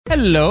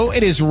Hello,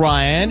 it is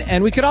Ryan,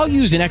 and we could all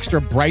use an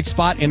extra bright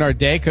spot in our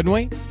day, couldn't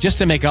we? Just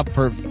to make up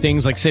for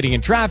things like sitting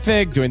in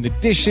traffic, doing the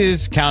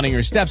dishes, counting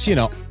your steps, you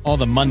know, all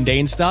the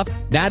mundane stuff.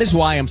 That is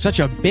why I'm such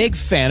a big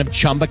fan of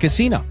Chumba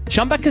Casino.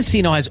 Chumba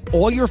Casino has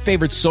all your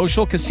favorite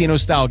social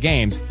casino-style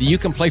games that you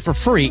can play for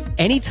free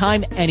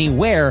anytime,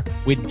 anywhere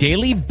with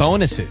daily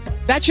bonuses.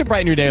 That should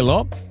brighten your day a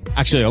little.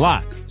 Actually, a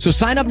lot. So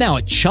sign up now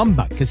at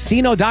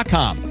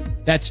ChumbaCasino.com.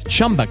 That's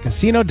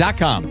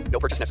ChumbaCasino.com. No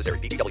purchase necessary.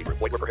 VGW Group.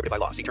 Void where prohibited by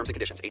law. See terms and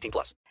conditions.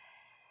 18+.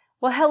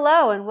 Well,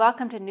 hello and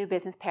welcome to New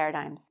Business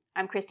Paradigms.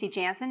 I'm Christy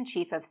Jansen,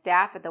 Chief of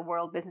Staff at the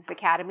World Business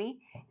Academy,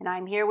 and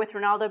I'm here with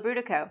Ronaldo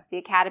Brudico, the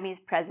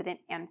Academy's President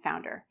and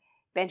Founder.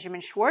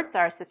 Benjamin Schwartz,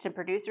 our Assistant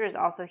Producer, is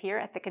also here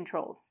at the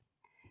controls.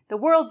 The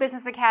World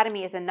Business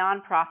Academy is a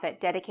nonprofit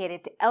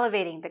dedicated to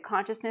elevating the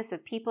consciousness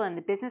of people in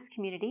the business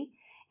community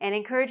and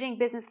encouraging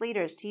business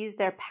leaders to use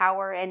their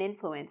power and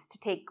influence to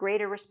take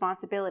greater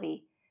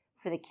responsibility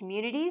for the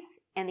communities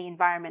and the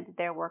environment that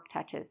their work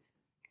touches.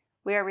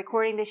 We are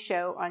recording this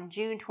show on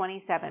June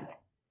 27th,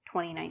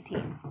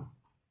 2019.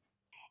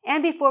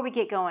 And before we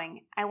get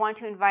going, I want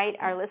to invite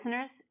our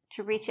listeners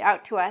to reach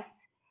out to us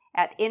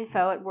at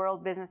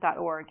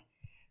info@worldbusiness.org.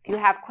 If you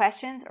have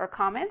questions or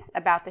comments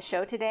about the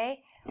show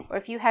today, or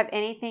if you have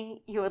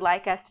anything you would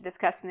like us to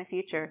discuss in the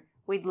future,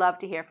 we'd love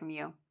to hear from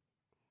you.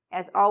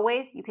 As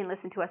always, you can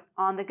listen to us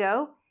on the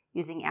go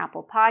using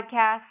Apple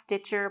Podcasts,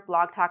 Stitcher,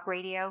 Blog Talk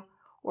Radio,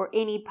 or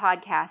any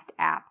podcast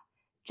app.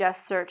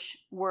 Just search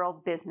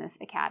World Business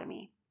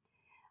Academy.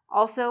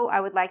 Also, I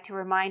would like to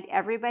remind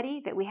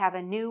everybody that we have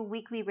a new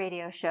weekly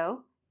radio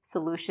show,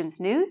 Solutions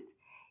News.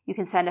 You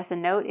can send us a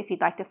note if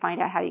you'd like to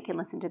find out how you can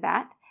listen to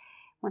that.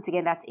 Once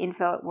again, that's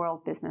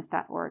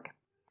info@worldbusiness.org.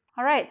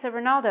 All right, so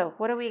Ronaldo,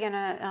 what are we going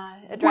to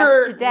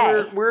address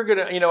today? We're going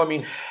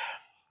to,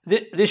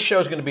 this show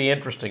is going to be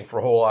interesting for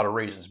a whole lot of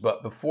reasons.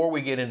 But before we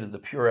get into the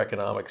pure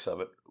economics of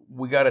it,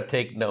 we got to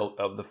take note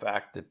of the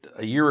fact that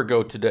a year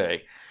ago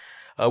today,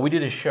 we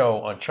did a show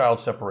on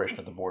child separation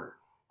at the border.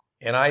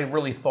 And I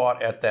really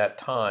thought at that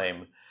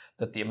time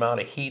that the amount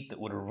of heat that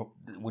would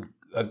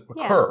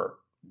occur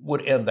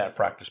would end that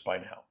practice by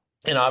now.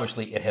 And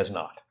obviously it has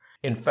not.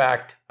 In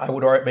fact, I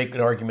would make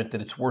an argument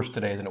that it's worse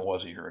today than it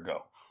was a year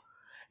ago.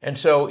 And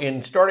so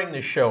in starting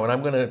this show, and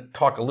I'm going to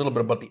talk a little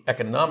bit about the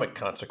economic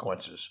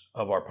consequences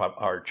of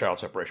our child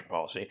separation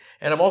policy,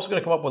 and I'm also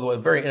going to come up with a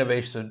very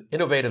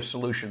innovative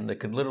solution that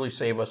could literally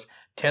save us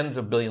tens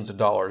of billions of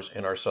dollars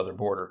in our southern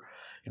border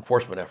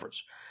enforcement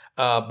efforts.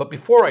 But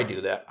before I do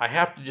that, I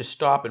have to just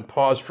stop and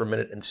pause for a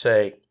minute and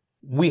say,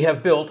 we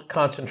have built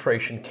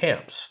concentration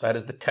camps. That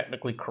is the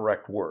technically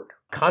correct word.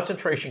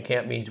 Concentration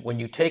camp means when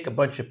you take a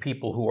bunch of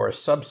people who are a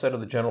subset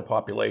of the general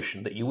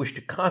population that you wish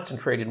to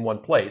concentrate in one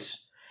place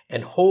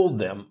and hold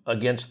them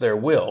against their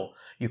will,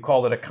 you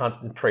call it a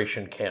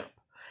concentration camp.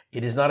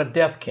 It is not a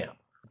death camp.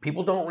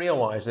 People don't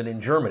realize that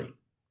in Germany,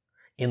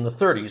 in the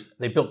 30s,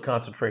 they built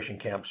concentration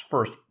camps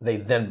first. They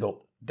then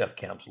built death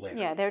camps later.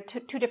 Yeah, they're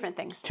two different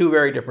things. Two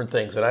very different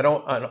things. And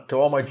to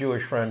all my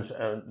Jewish friends,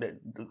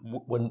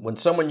 when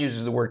someone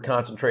uses the word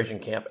concentration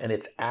camp and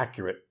it's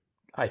accurate,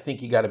 I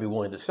think you got to be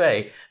willing to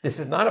say, this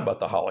is not about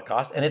the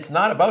Holocaust and it's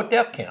not about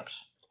death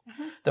camps.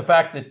 Mm-hmm. The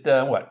fact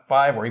that,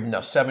 5 or even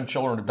now 7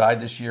 children have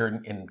died this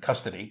year in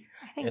custody.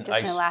 I think just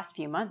in the last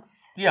few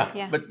months.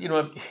 Yeah. But,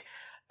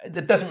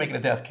 that doesn't make it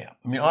a death camp.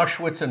 I mean,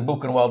 Auschwitz and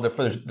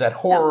Buchenwald, that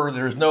horror,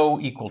 there's no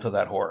equal to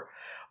that horror.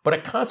 But a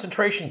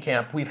concentration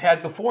camp we've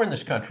had before in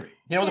this country.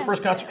 You know what the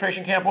first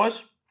concentration camp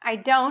was? I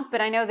don't,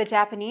 but I know the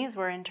Japanese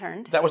were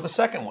interned. That was the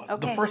second one.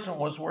 Okay. The first one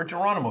was where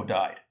Geronimo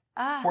died,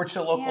 Fort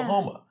Sill,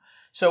 Oklahoma.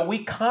 So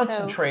we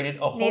concentrated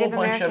a whole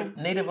bunch of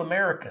Native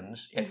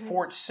Americans at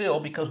Fort Sill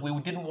because we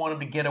didn't want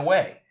them to get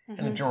away.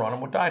 Mm-hmm. And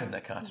Geronimo died in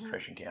that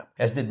concentration camp,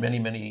 as did many,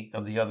 many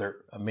of the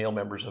other male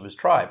members of his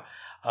tribe.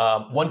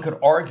 One could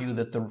argue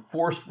that the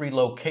forced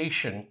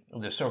relocation,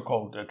 the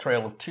so-called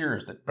Trail of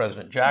Tears that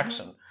President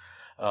Jackson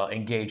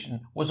engaged in,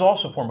 was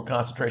also a form of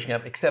concentration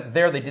camp, except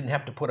there they didn't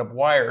have to put up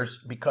wires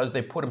because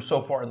they put them so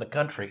far in the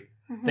country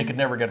they could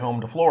never get home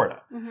to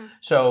Florida. Mm-hmm.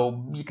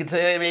 So you could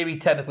say maybe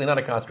technically not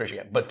a concentration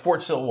camp, but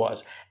Fort Sill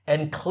was.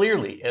 And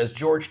clearly, as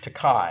George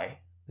Takei,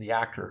 the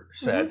actor,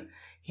 said,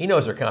 he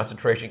knows they're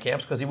concentration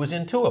camps because he was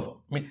in 2 of them.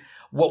 I mean,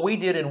 what we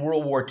did in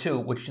World War II,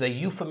 which they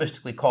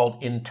euphemistically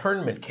called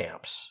internment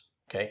camps,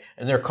 okay,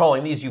 and they're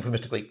calling these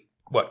euphemistically,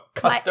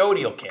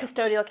 custodial camps.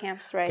 Custodial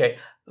camps, right. Okay,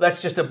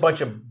 that's just a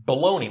bunch of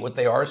baloney. What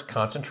they are is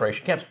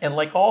concentration camps. And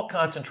like all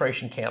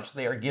concentration camps,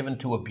 they are given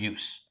to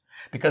abuse.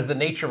 Because the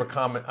nature of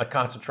a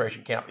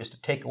concentration camp is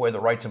to take away the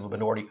rights of a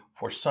minority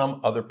for some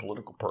other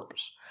political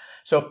purpose.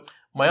 So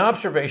my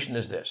observation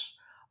is this.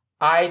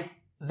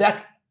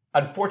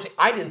 Unfortunately,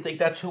 I didn't think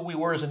that's who we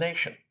were as a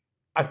nation.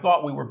 I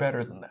thought we were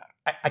better than that.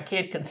 I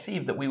can't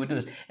conceive that we would do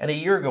this. And a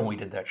year ago when we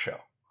did that show,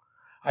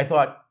 I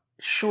thought,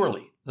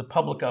 surely the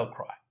public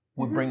outcry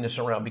would bring this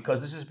around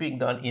because this is being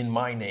done in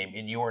my name,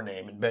 in your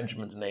name, in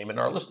Benjamin's name, in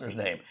our listeners'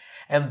 name.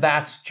 And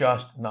that's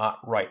just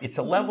not right. It's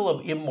a level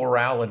of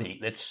immorality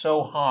that's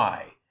so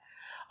high.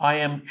 I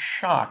am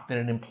shocked that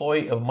an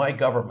employee of my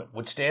government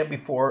would stand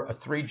before a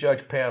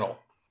 3-judge panel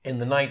in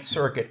the Ninth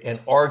Circuit and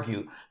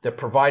argue that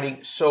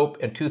providing soap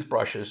and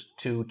toothbrushes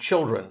to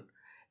children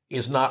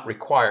is not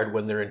required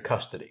when they're in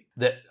custody,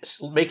 that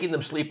making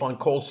them sleep on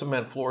cold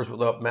cement floors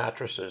without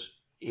mattresses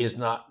is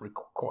not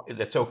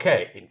that's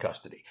okay in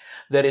custody,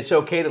 that it's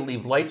okay to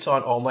leave lights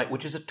on all night,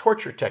 which is a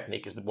torture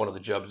technique, as one of the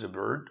judges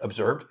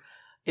observed,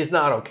 is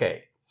not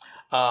okay.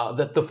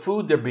 That the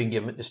food they're being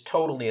given is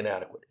totally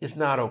inadequate, is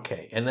not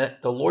okay. And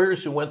that the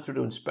lawyers who went through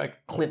to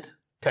inspect Clint,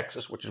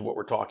 Texas, which is what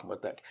we're talking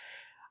about, that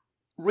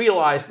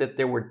realized that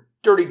there were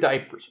dirty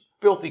diapers,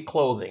 filthy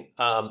clothing,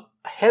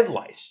 head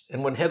lice.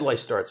 And when head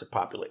lice starts, it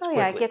populates quickly.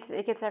 Yeah,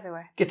 it gets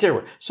everywhere. Gets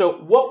everywhere.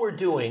 So what we're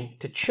doing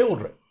to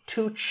children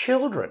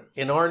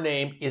in our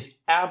name is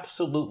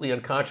absolutely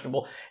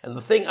unconscionable. And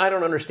the thing I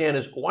don't understand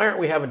is, why aren't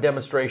we having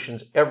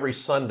demonstrations every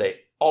Sunday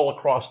all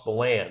across the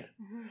land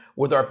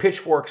with our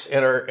pitchforks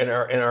and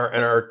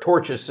our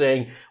torches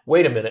saying,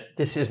 wait a minute,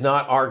 this is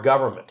not our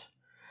government.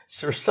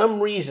 So for some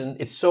reason,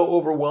 it's so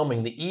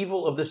overwhelming. The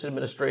evil of this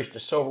administration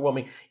is so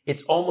overwhelming,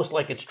 it's almost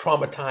like it's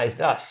traumatized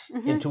us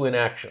into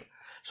inaction.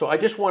 So I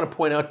just want to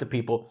point out to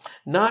people,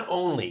 not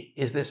only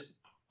is this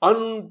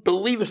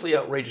unbelievably,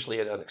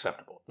 outrageously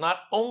unacceptable, not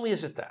only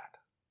is it that,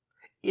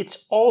 it's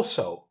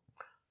also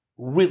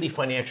really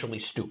financially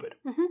stupid.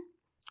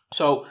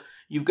 So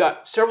you've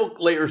got several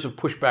layers of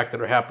pushback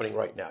that are happening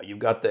right now. You've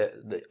got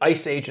the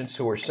ICE agents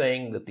who are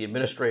saying that the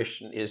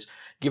administration is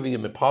giving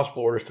them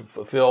impossible orders to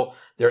fulfill.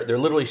 They're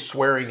literally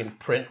swearing in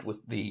print with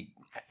the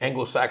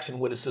Anglo-Saxon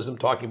witticism,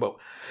 talking about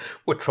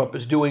what Trump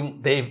is doing.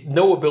 They have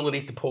no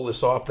ability to pull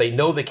this off. They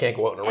know they can't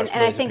go out and arrest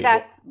millions of people. And I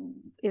think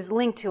is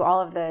linked to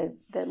all of the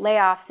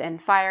layoffs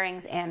and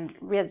firings and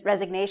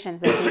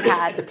resignations that we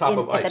had at the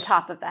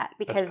top of that.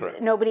 Because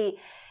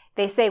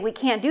they say we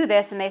can't do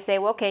this, and they say,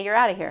 well, okay, you're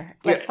out of here.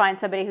 Let's find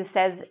somebody who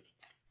says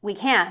we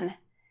can.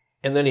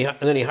 And then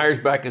he hires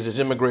back as his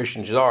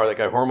immigration czar, that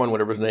guy Horman,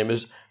 whatever his name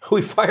is, who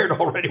he fired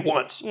already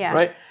once. Yeah.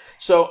 Right.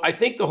 So I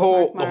think the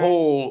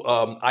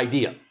whole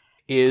idea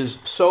is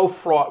so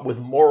fraught with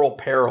moral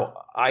peril.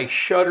 I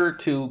shudder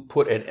to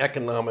put an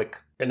economic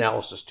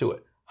analysis to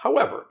it.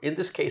 However, in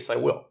this case, I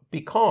will,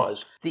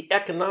 because the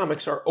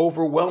economics are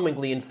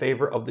overwhelmingly in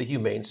favor of the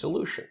humane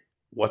solution.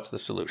 What's the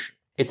solution?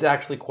 It's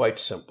actually quite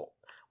simple.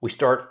 We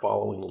start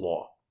following the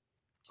law.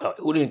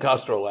 Julian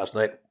Castro last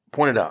night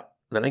pointed out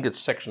that I think it's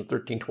Section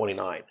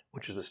 1329,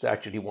 which is the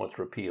statute he wants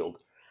repealed,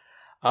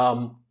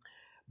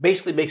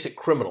 basically makes it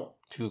criminal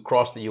to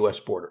cross the U.S.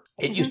 border.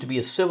 It used to be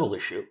a civil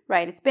issue.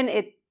 Right.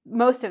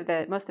 Most of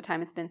the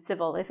time it's been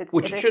civil if it's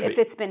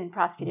been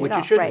prosecuted. Which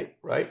it should be,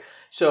 right?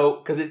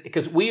 So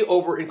because we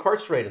over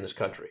incarcerate in this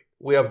country.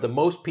 We have the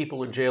most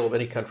people in jail of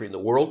any country in the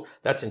world.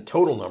 That's in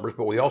total numbers,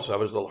 but we also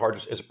have as the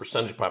largest as a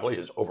percentage of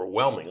population. It's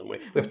overwhelming. And we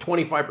have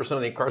 25%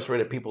 of the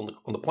incarcerated people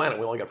on the planet.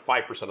 We only got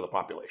 5% of the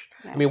population.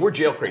 Yes. I mean, we're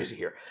jail crazy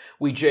here.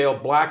 We jail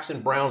blacks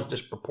and browns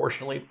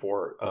disproportionately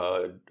for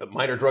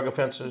minor drug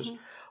offenses.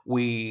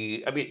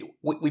 We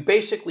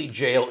basically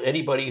jail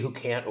anybody who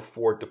can't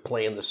afford to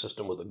play in the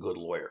system with a good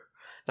lawyer.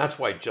 That's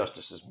why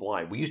justice is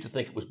blind. We used to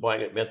think it was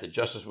blind. It meant that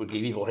justice would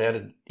give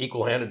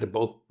equal-handed to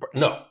both.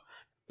 No,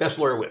 best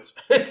lawyer wins.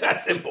 It's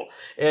that simple.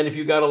 And if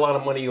you got a lot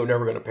of money, you're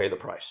never going to pay the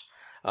price.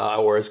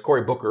 Or as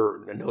Cory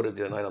Booker noted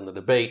the other night on the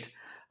debate,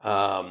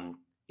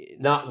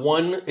 not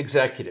one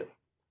executive,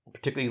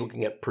 particularly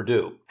looking at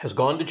Purdue, has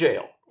gone to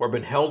jail or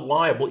been held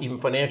liable, even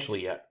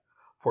financially yet,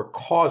 for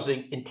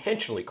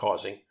intentionally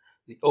causing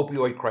the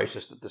opioid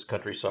crisis that this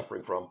country is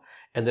suffering from,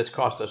 and that's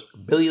cost us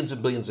billions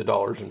and billions of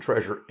dollars in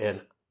treasure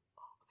and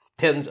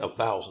tens of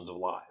thousands of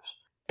lives.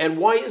 And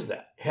why is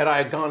that? Had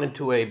I gone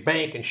into a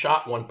bank and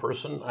shot one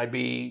person, I'd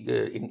be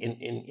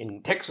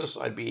in Texas,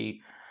 I'd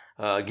be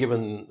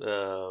given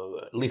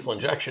lethal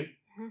injection.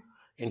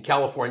 In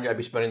California, I'd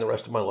be spending the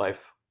rest of my life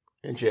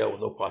in jail with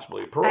no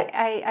possibility of parole.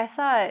 I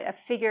saw a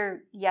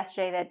figure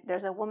yesterday that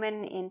there's a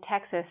woman in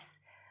Texas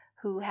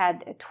who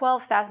had a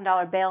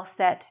 $12,000 bail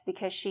set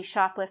because she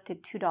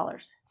shoplifted $2.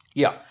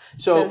 Yeah.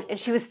 And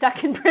she was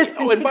stuck in prison.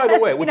 Oh, and by the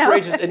way, which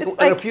raises, in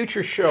a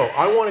future show,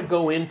 I want to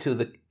go into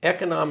the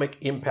economic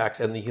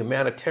impacts and the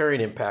humanitarian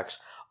impacts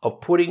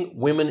of putting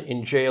women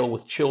in jail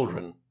with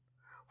children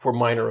for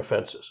minor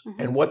offenses,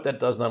 and what that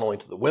does not only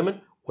to the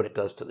women, what it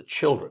does to the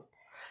children.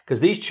 Because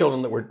these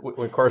children that we're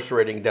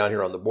incarcerating down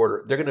here on the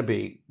border, they're going to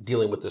be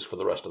dealing with this for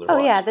the rest of their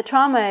lives. Oh, yeah. The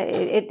trauma,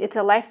 it's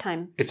a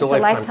lifetime. It's a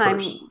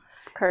lifetime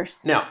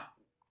curse. Now,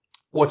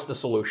 what's the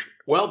solution?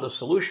 Well, the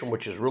solution,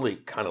 which is really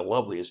kind of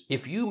lovely, is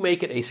if you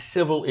make it a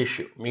civil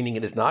issue, meaning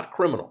it is not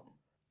criminal,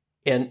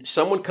 and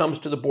someone comes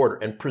to the border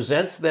and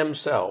presents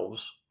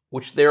themselves,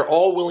 which they're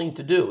all willing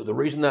to do. The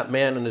reason that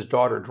man and his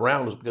daughter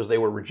drowned was because they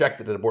were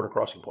rejected at a border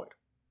crossing point.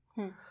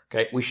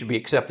 Okay, we should be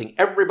accepting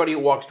everybody who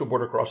walks to a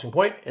border crossing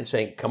point and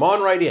saying, come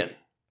on right in.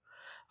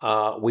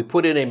 We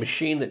put in a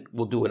machine that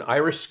will do an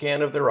iris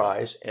scan of their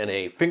eyes and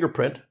a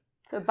fingerprint.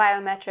 So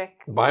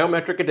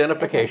biometric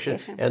identification.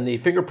 And the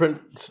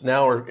fingerprints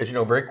now are, as you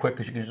know, very quick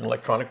because you can use an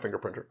electronic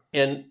fingerprinter.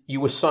 And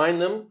you assign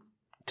them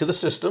to the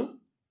system.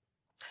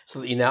 so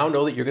that you now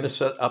know that you're going to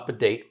set up a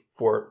date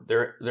for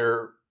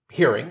their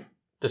hearing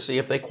to see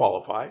if they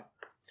qualify.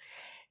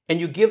 And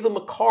you give them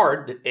a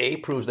card that A,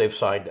 proves they've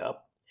signed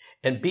up,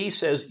 and B,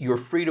 says you're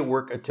free to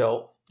work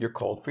until you're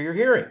called for your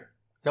hearing.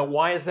 Now,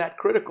 why is that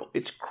critical?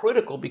 It's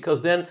critical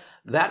because then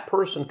that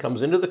person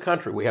comes into the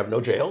country. We have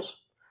no jails.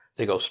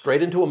 They go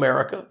straight into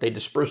America. They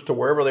disperse to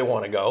wherever they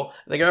want to go.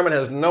 The government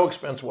has no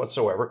expense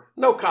whatsoever,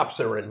 no cops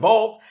that are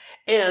involved,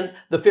 and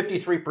the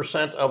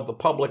 53% of the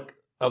public,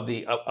 of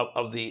the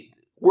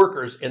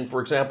workers in,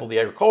 for example, the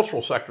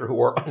agricultural sector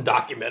who are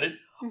undocumented,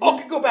 all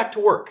can go back to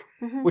work,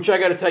 which I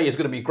got to tell you is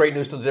going to be great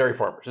news to the dairy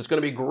farmers. It's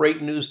going to be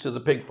great news to the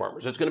pig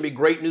farmers. It's going to be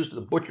great news to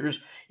the butchers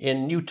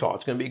in Utah.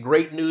 It's going to be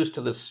great news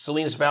to the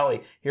Salinas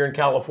Valley here in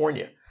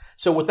California.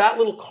 So with that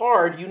little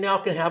card, you now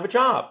can have a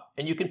job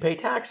and you can pay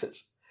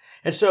taxes.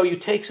 And so you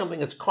take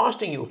something that's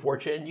costing you a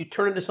fortune and you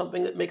turn it into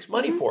something that makes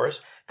money for us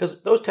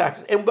because those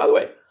taxes, and by the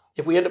way,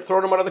 if we end up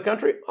throwing them out of the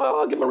country,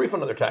 I'll give them a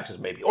refund on their taxes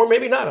maybe, or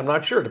maybe not. I'm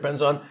not sure. It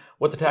depends on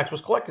what the tax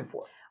was collected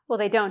for. Well,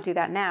 they don't do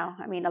that now.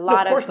 I mean, a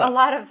lot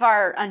of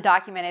our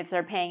undocumenteds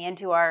are paying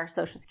into our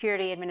Social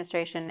Security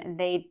Administration, and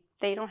they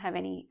don't have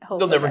any hope.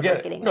 They'll never get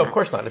it. Getting No, that. of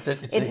course not.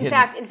 In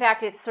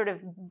fact, it's sort of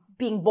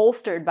being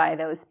bolstered by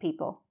those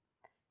people.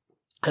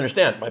 I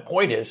understand. My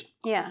point is,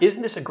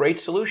 isn't this a great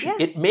solution?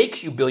 Yeah. It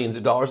makes you billions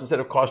of dollars instead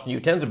of costing you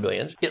tens of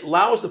billions. It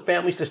allows the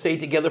families to stay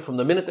together from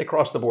the minute they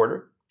cross the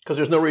border because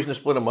there's no reason to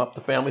split them up.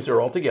 The families are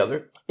all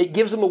together. It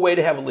gives them a way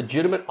to have a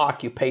legitimate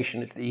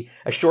occupation. It's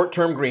a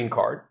short-term green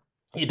card.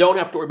 You don't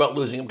have to worry about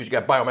losing them because you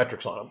got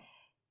biometrics on them.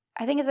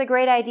 I think it's a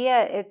great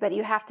idea, but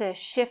you have to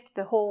shift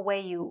the whole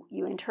way you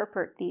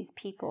interpret these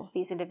people,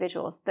 these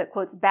individuals, the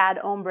quotes bad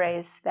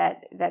hombres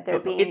that they're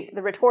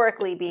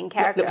rhetorically being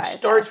characterized. It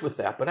starts with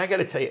that, but I got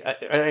to tell you,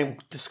 I'm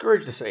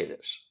discouraged to say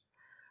this.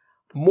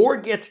 More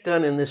gets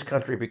done in this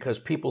country because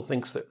people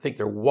think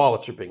their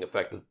wallets are being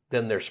affected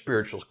than their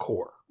spiritual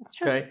core. That's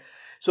true. Okay,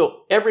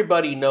 so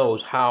everybody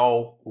knows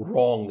how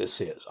wrong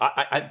this is.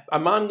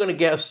 I'm going to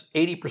guess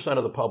 80%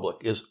 of the public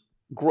is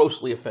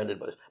grossly offended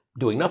by this.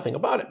 Doing nothing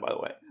about it, by the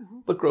way,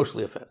 but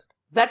grossly offended.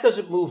 That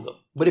doesn't move them.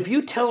 But if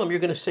you tell them you're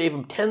going to save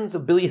them tens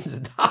of billions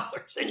of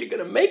dollars and you're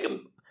going to make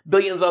them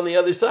billions on the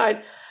other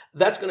side,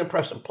 that's going to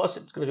impress them. Plus,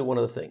 it's going to do one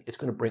other thing. It's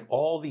going to bring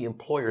all the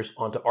employers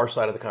onto our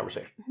side of the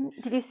conversation.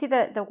 Did you see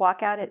the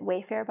walkout at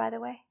Wayfair, by the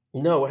way?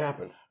 No, what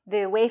happened?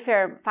 The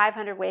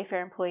 500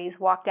 Wayfair employees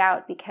walked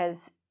out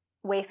because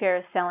Wayfair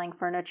is selling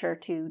furniture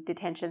to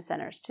detention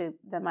centers, to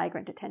the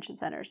migrant detention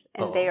centers,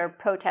 and they are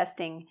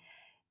protesting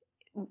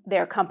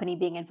their company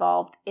being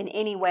involved in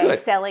any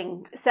way,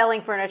 selling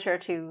furniture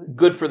to.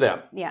 Good for them.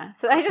 Yeah.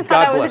 So I just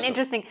thought that was an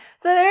interesting.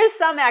 So there is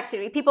some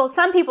activity.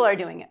 Some people are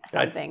doing it.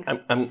 Some things.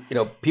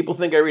 People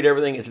think I read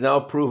everything. It's now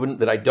proven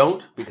that I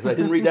don't because I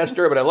didn't read that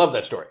story, but I love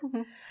that story.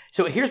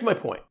 So here's my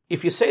point.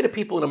 If you say to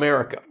people in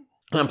America,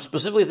 and I'm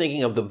specifically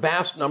thinking of the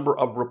vast number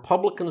of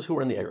Republicans who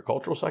are in the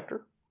agricultural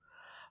sector,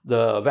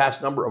 the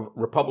vast number of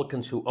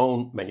Republicans who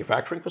own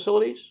manufacturing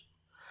facilities,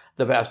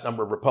 the vast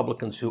number of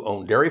Republicans who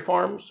own dairy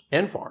farms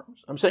and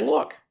farms. I'm saying,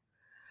 look,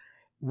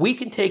 we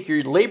can take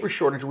your labor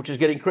shortage, which is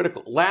getting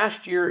critical.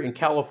 Last year in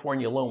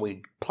California alone,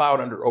 we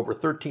plowed under over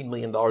 $13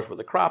 million worth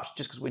of crops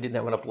just because we didn't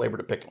have enough labor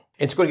to pick them.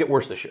 And it's going to get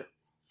worse this year.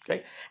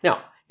 Okay.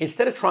 Now,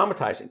 instead of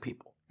traumatizing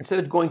people, instead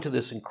of going to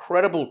this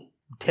incredible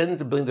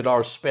tens of billions of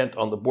dollars spent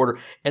on the border,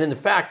 and in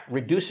fact,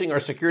 reducing our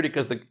security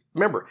because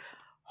remember,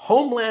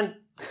 Homeland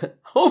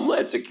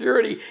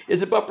security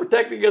is about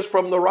protecting us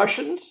from the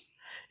Russians.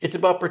 It's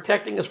about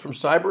protecting us from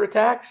cyber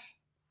attacks.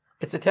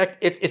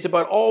 It's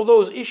about all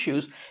those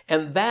issues.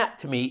 And that,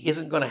 to me,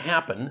 isn't going to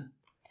happen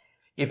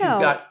if you've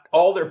got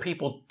all their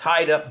people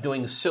tied up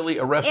doing silly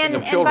arresting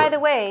of children. And by the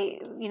way,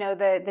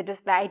 the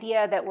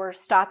idea that we're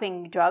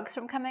stopping drugs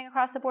from coming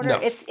across the border,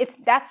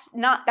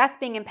 that's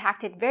being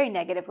impacted very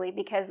negatively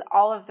because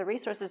all of the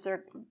resources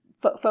are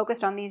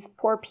focused on these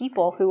poor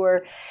people who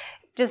are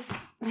just,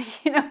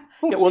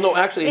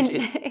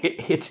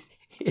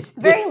 it's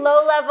very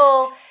low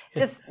level.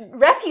 Just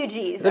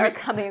refugees are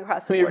coming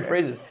across the border. Let me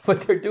rephrase this.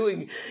 What they're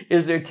doing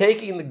is they're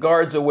taking the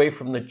guards away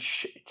from the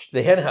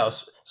hen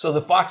house so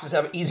the foxes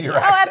have easier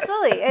access.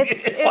 Oh, absolutely.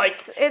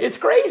 It's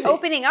crazy.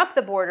 Opening up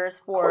the borders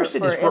for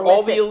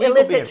all the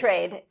illicit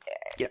trade.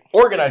 Yeah,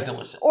 organized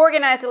illicit.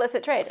 Organized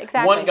illicit trade,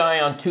 exactly. One guy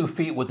on 2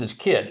 feet with his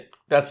kid.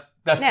 That's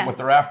what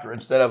they're after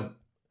instead of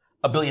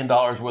 $1 billion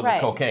worth of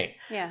cocaine.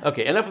 Yeah.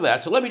 Okay, enough of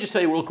that. So let me just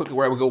tell you real quickly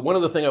where I would go. One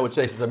other thing I would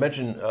say, since I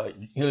mentioned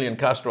Julian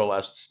Castro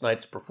last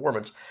night's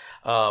performance,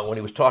 when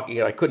he was talking,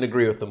 and I couldn't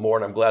agree with him more,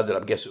 and I'm glad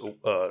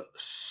that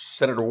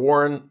Senator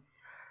Warren,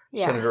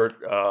 Senator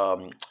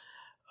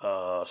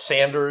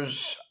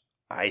Sanders,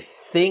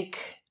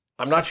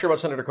 I'm not sure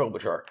about Senator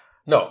Klobuchar.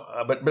 No,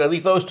 but at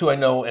least those two I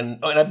know,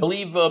 and I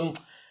believe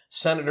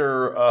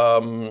Senator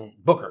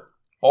Booker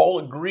all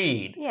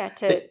agreed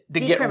to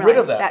get rid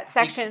of that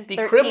section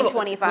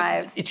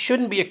 1325. It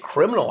shouldn't be a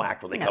criminal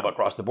act when they come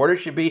across the border. It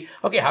should be,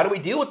 okay, how do we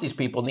deal with these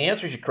people? And the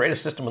answer is you create a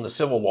system in the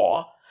civil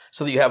law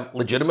so that you have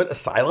legitimate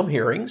asylum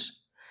hearings.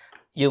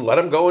 You let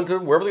them go into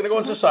wherever they're going to go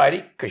in society,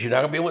 because you're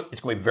not going to be able. It's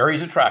going to be very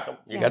easy to track them.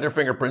 You got their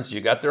fingerprints, you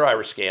got their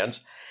iris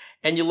scans,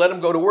 and you let them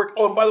go to work.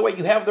 Oh, and by the way,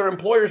 you have their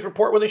employers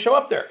report when they show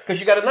up there,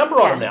 because you got a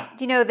number on them now.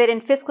 Do you know that in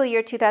fiscal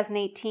year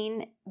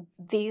 2018,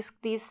 these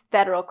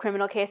federal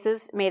criminal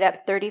cases made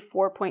up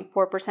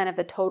 34.4% of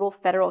the total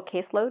federal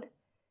caseload?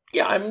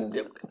 Yeah,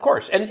 of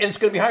course, and it's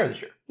going to be higher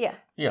this year.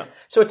 Yeah.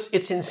 So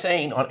it's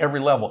insane on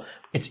every level.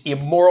 It's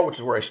immoral, which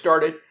is where I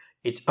started.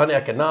 It's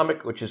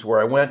uneconomic, which is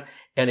where I went,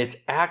 and it's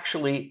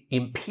actually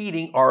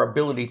impeding our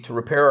ability to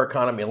repair our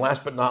economy. And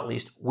last but not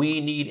least, we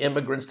need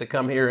immigrants to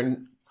come here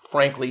and,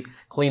 frankly,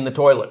 clean the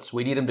toilets.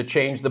 We need them to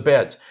change the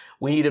beds.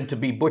 We need them to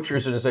be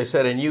butchers, and as I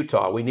said, in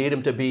Utah. We need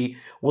them to be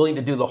willing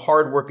to do the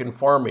hard work in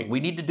farming. We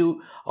need to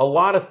do a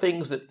lot of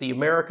things that the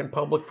American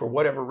public, for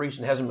whatever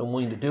reason, hasn't been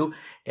willing to do.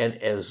 And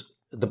as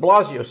de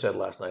Blasio said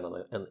last night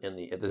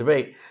at the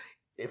debate,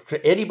 if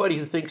anybody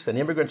who thinks that an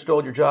immigrant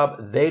stole your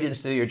job, they didn't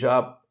steal your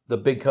job. The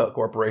big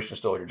corporation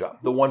stole your job.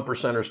 The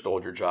 1%er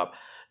stole your job,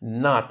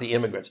 not the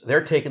immigrants.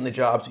 They're taking the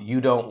jobs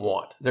you don't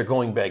want. They're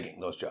going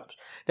begging, those jobs.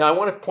 Now, I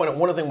want to point out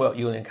one other thing about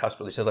you and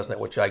Casper said last night,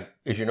 which I,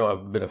 as you know,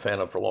 I've been a fan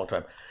of for a long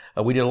time.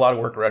 We did a lot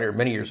of work around here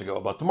many years ago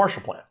about the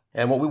Marshall Plan.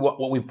 And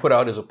what we put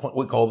out is what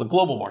we call the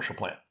Global Marshall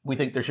Plan. We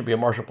think there should be a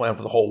Marshall Plan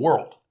for the whole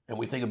world. And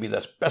we think it would be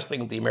the best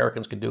thing that the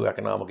Americans could do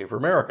economically for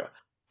America.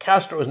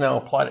 Castro has now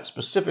applied it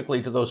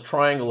specifically to those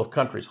triangle of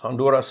countries,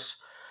 Honduras,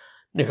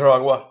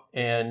 Nicaragua,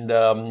 and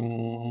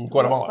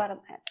Guatemala.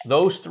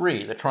 Those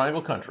three, the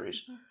triangle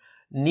countries,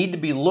 need to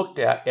be looked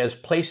at as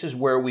places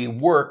where we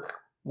work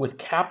with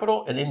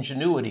capital and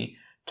ingenuity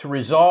to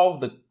resolve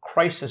the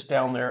crisis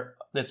down there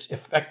that's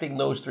affecting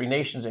those three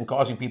nations and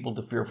causing people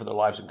to fear for their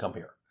lives and come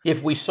here.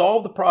 If we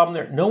solve the problem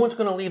there, no one's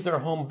going to leave their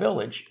home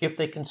village if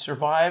they can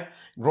survive,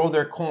 grow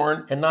their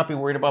corn, and not be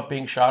worried about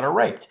being shot or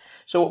raped.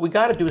 So what we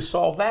got to do is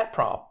solve that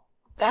problem.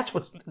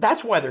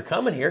 That's why they're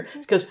coming here.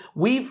 It's because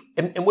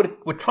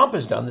what Trump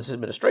has done, this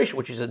administration,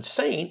 which is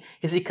insane,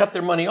 is he cut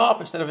their money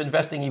off instead of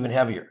investing even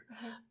heavier.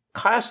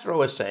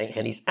 Castro is saying,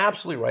 and he's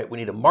absolutely right, we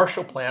need a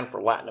Marshall Plan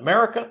for Latin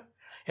America.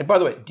 And by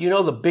the way, do you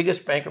know the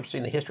biggest bankruptcy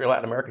in the history of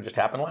Latin America just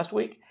happened last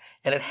week?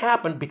 And it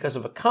happened because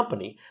of a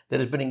company that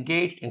has been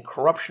engaged in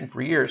corruption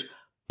for years.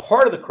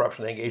 Part of the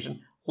corruption they engaged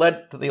in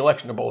led to the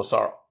election of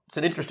Bolsonaro. It's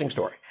an interesting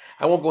story.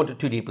 I won't go into it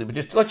too deeply, but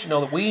just to let you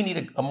know that we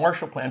need a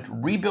Marshall Plan to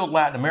rebuild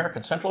Latin America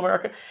and Central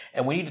America,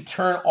 and we need to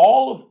turn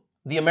all of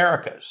the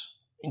Americas,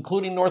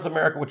 including North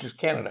America, which is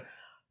Canada,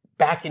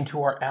 back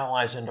into our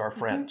allies and our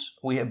friends.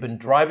 We have been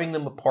driving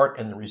them apart,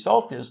 and the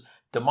result is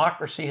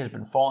democracy has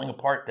been falling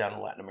apart down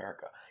in Latin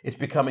America. It's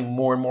becoming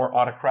more and more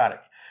autocratic.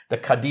 The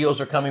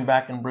Cadillos are coming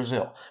back in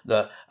Brazil.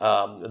 The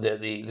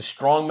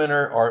strongmen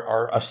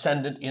are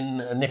ascendant in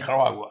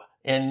Nicaragua,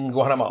 in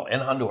Guatemala, in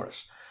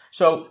Honduras.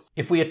 So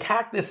if we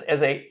attack this as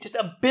just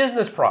a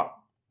business problem,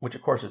 which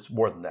of course it's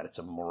more than that, it's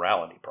a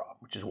morality problem,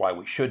 which is why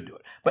we should do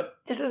it. But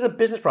just as a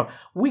business problem,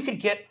 we could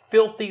get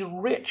filthy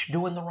rich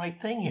doing the right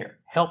thing here,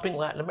 helping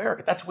Latin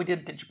America. That's what we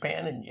did to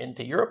Japan and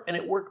to Europe, and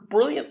it worked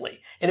brilliantly,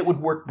 and it would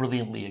work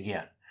brilliantly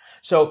again.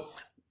 So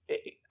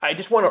I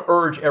just want to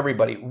urge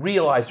everybody,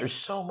 realize there's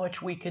so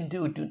much we can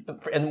do.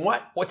 And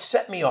what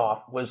set me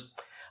off was,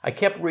 I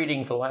kept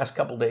reading for the last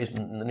couple of days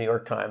in the New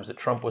York Times that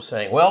Trump was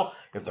saying, well,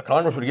 if the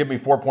Congress would give me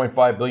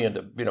 $4.5 billion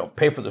to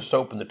pay for the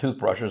soap and the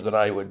toothbrushes, then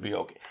I would be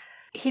okay.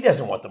 He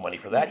doesn't want the money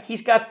for that.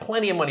 He's got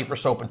plenty of money for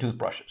soap and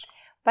toothbrushes.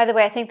 By the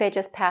way, I think they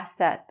just passed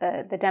that.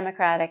 The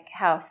Democratic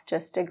House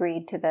just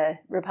agreed to the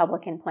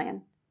Republican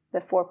plan,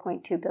 the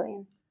 $4.2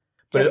 billion.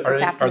 But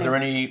are there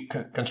any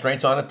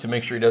constraints on it to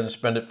make sure he doesn't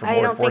spend it for more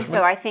enforcement?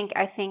 I don't think so.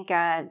 I think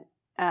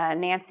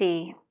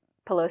Nancy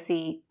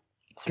Pelosi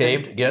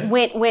caved again.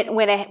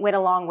 Went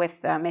along with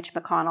Mitch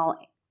McConnell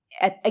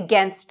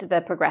against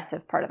the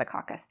progressive part of the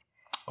caucus.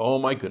 Oh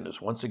my goodness!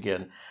 Once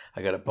again,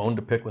 I got a bone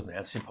to pick with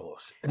Nancy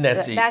Pelosi.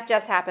 That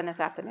just happened this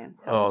afternoon.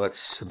 So. Oh,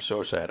 I'm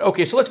so sad.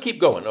 Okay, so let's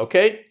keep going.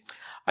 Okay,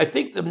 I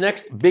think the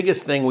next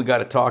biggest thing we got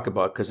to talk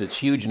about, because it's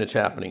huge and it's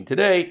happening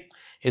today,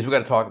 is we got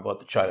to talk about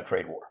the China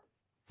trade war.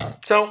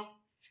 So,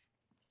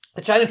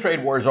 the China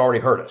trade war has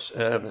already hurt us.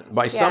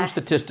 By some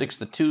statistics,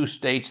 the two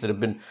states that have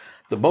been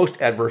the most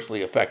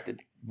adversely affected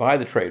by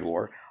the trade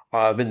war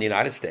have been the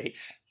United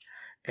States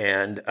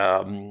and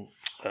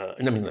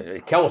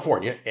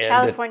California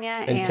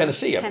and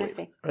Tennessee, I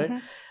believe.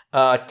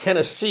 Right?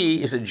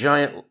 Tennessee is a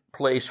giant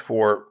place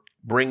for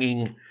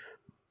bringing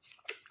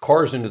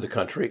cars into the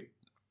country.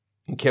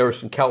 In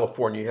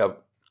California, you have a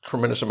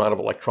tremendous amount of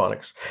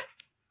electronics.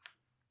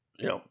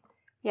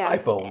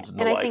 iPhones and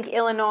the like. I think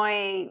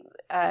Illinois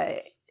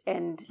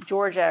and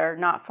Georgia are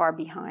not far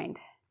behind.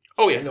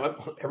 Oh yeah, no,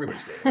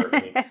 everybody's getting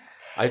hurt.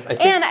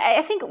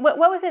 I think what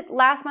was it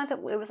last month?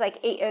 It was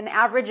like an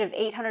average of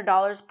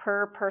 $800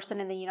 per person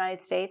in the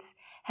United States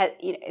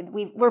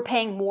we're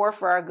paying more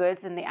for our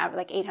goods than the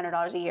like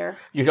 $800 a year.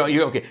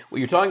 Okay. What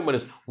you're talking about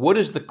is what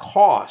is the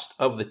cost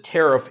of the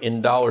tariff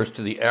in dollars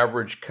to the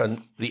average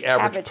person?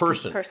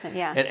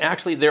 Yeah. And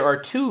actually, there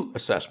are two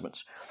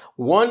assessments.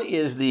 One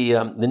is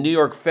the New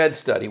York Fed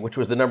study, which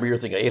was the number you're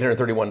thinking,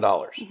 $831.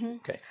 Mm-hmm.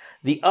 Okay.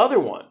 The other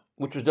one,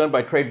 which was done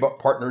by Trade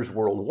Partners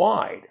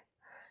Worldwide,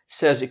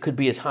 says it could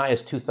be as high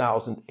as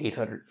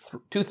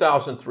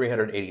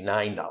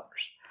 $2,389.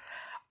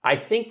 I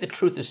think the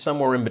truth is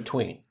somewhere in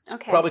between.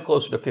 It's probably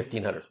closer to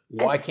 $1,500.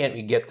 Why can't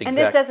we get the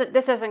exact? And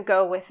this doesn't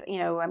go with,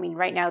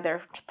 right now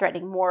they're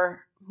threatening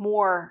more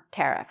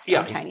tariffs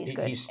on Chinese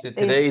goods.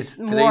 Today's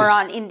more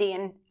on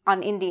Indian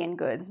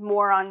goods,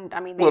 more on,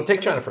 Well,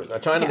 take China first. Now,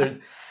 China,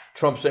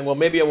 Trump's saying, well,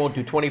 maybe I won't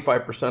do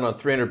 25% on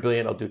 $300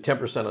 billion. I'll do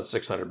 10% on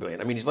 $600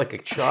 billion. He's like a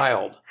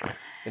child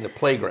in the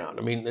playground.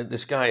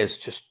 This guy is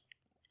just,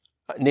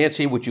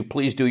 Nancy, would you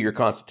please do your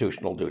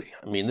constitutional duty?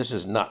 This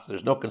is nuts.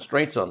 There's no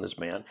constraints on this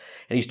man.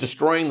 And he's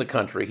destroying the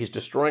country. He's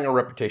destroying our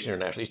reputation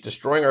internationally. He's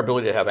destroying our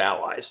ability to have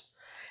allies.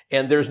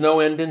 And there's no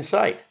end in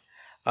sight.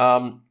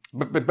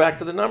 But back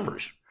to the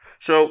numbers.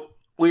 So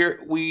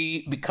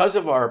we because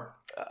of our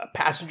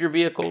passenger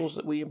vehicles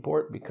that we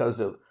import, because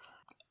of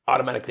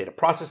automatic data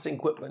processing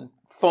equipment,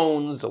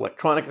 phones,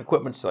 electronic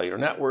equipment, cellular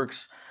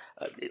networks,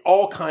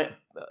 all kinds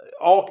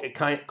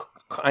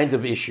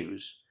of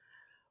issues,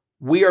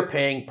 we are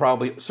paying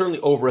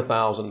certainly over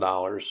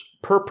 $1,000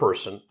 per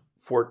person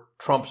for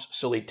Trump's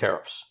silly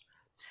tariffs.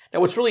 Now,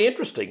 what's really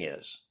interesting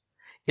is,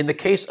 in the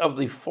case of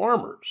the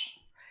farmers,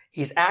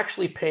 he's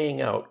actually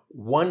paying out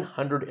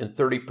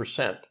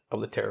 130%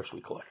 of the tariffs we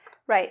collect.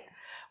 Right.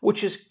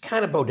 Which is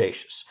kind of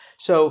bodacious.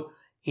 So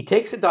he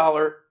takes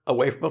 $1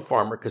 away from a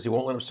farmer because he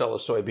won't let him sell a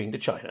soybean to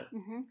China,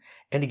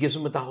 and he gives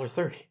him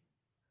 $1.30.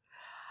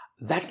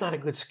 That's not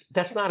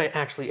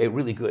actually a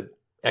really good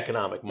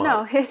economic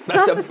model. No, it's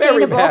That's not a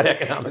very bad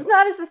economic model. It's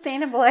not a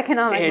sustainable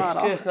economic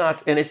model. It's just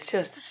not, and it's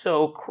just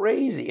so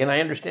crazy. And I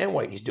understand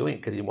why he's doing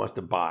it, because he wants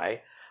to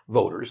buy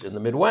voters in the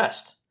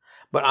Midwest.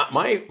 But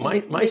my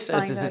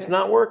sense is it's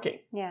not working.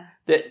 Yeah.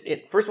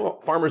 First of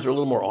all, farmers are a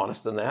little more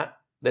honest than that.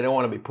 They don't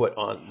want to be put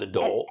on the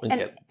dole.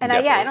 I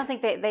don't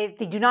think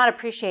they do not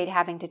appreciate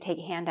having to take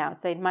handouts.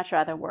 They'd much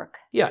rather work.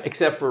 Yeah,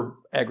 except for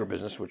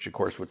agribusiness, which of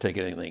course would take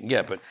anything.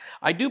 Yeah, but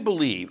I do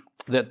believe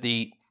that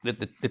the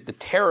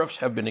tariffs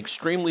have been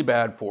extremely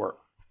bad for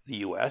the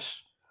U.S.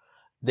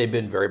 They've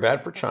been very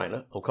bad for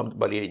China. We'll come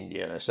to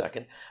India in a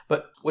second.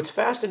 But what's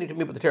fascinating to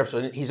me about the tariffs,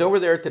 so he's over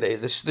there today.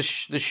 This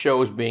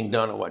show is being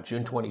done on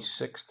June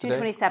 26th today?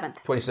 June 27th.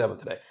 27th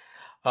today.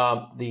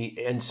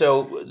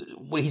 So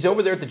he's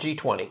over there at the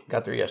G20,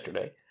 got there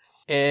yesterday,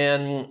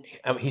 and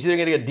he's either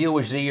going to get a deal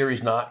with Xi or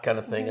he's not, kind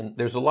of thing. And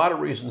there's a lot of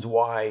reasons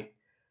why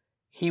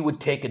he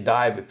would take a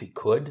dive if he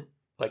could.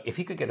 Like if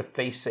he could get a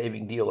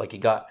face-saving deal like he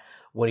got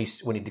when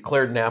he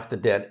declared NAFTA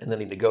dead, and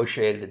then he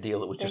negotiated a deal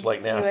that was just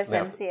like NAFTA.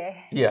 USMCA.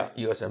 Yeah,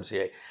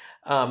 USMCA.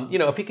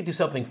 If he could do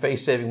something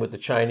face-saving with the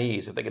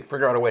Chinese, if they could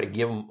figure out a way to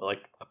give him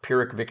like a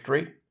Pyrrhic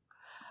victory,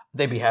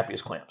 they'd be happy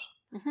as clams.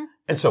 Mm-hmm.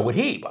 And so would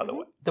he, by the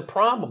way. The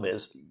problem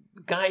is,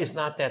 the guy is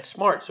not that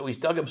smart, so he's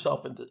painted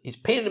himself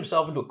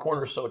into a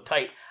corner so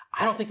tight,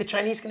 I don't think the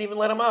Chinese can even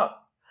let him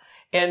out.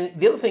 And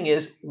the other thing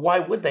is, why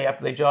would they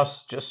after they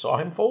just saw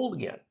him fold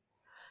again?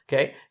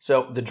 Okay,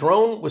 so the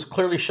drone was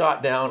clearly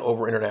shot down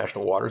over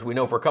international waters. We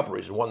know for a couple of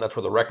reasons. One, that's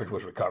where the wreckage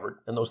was recovered,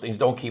 and those things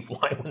don't keep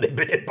flying when they've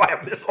been hit by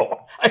a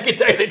missile. I can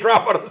tell you they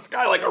drop out of the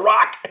sky like a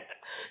rock.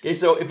 Okay,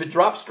 so if it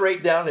drops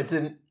straight down, it's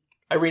in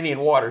Iranian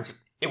waters.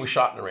 It was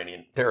shot in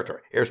Iranian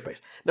territory, airspace.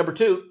 Number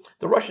two,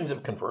 the Russians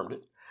have confirmed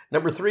it.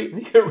 Number three,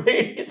 the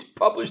Iranians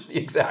published the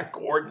exact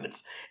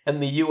coordinates,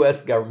 and the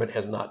U.S. government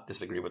has not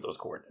disagreed with those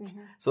coordinates.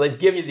 Mm-hmm. So they've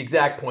given you the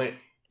exact point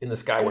in the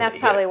sky. And that's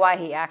probably why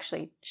he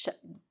actually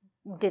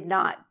did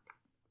not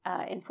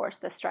enforce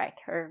the strike,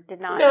 or did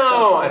not.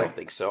 No, I don't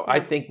think so. I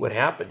think what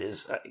happened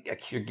is,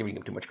 you're giving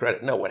him too much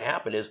credit. No, what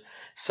happened is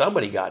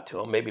somebody got to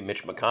him, maybe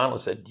Mitch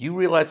McConnell, said, do you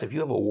realize if you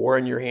have a war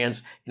in your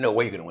hands, no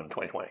way you're going to win in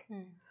 2020.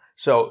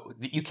 So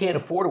you can't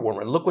afford a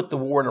war. Look what the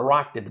war in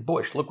Iraq did to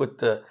Bush. Look what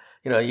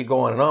you go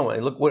on and on.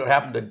 Look what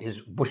happened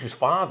to Bush's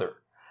father.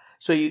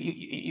 So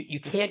you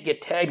can't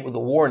get tagged with a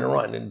war in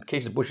Iran. In the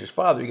case of Bush's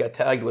father, you got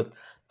tagged with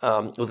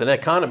an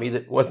economy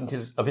that wasn't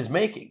of his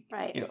making.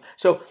 Right.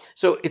 So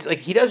it's like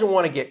he doesn't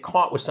want to get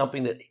caught with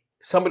something that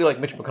somebody like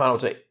Mitch McConnell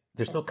would say,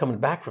 there's no coming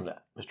back from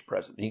that, Mr.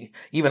 President.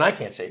 Even I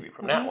can't save you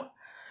from that one.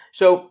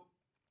 So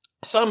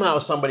somehow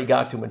somebody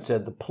got to him and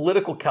said, the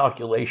political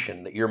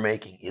calculation that you're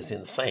making is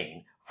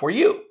insane for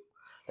you.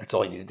 That's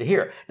all you needed to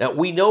hear. Now,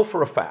 we know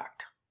for a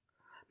fact,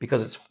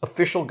 because it's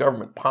official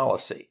government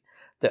policy,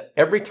 that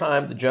every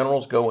time the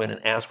generals go in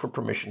and ask for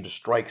permission to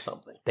strike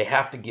something, they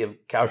have to give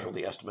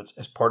casualty estimates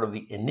as part of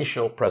the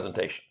initial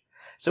presentation.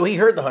 So he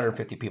heard the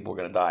 150 people were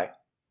going to die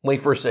when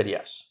he first said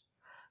yes.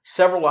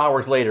 Several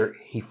hours later,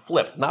 he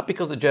flipped, not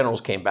because the generals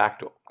came back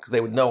to him, because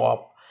they would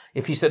know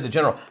if he said to the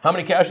general, how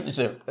many casualties,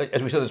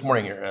 as we said this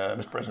morning here,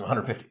 Mr. President,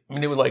 150.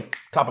 They were like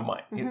top of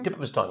mind. Mm-hmm. Tip of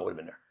his tongue would have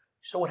been there.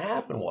 So what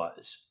happened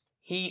was,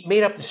 he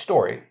made up the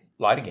story,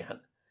 lied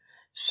again,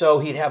 So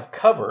he'd have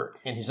cover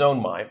in his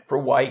own mind for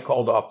why he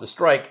called off the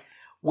strike,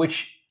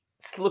 which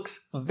looks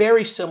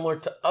very similar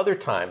to other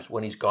times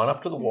when he's gone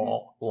up to the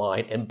wall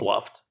line and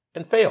bluffed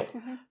and failed.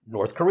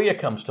 North Korea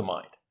comes to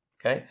mind.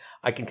 Okay,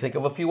 I can think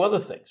of a few other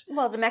things.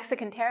 Well, the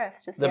Mexican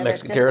tariffs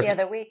The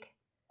other week.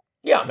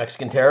 Yeah,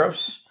 Mexican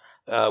tariffs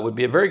would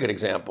be a very good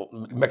example.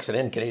 Mexican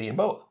and Canadian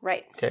both.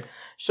 Right. Okay,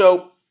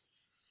 so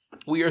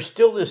we are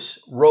still this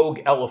rogue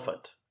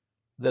elephant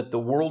that the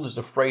world is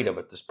afraid of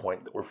at this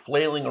point, that we're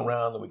flailing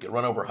around and we could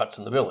run over huts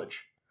in the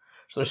village.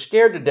 So they're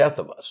scared to death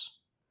of us,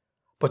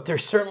 but they're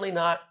certainly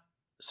not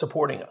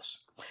supporting us.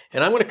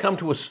 And I'm going to come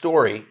to a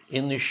story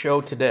in this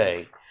show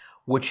today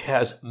which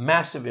has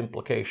massive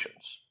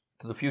implications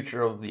to the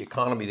future of the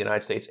economy of the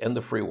United States and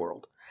the free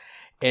world.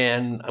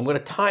 And I'm going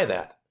to tie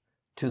that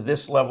to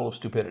this level of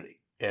stupidity.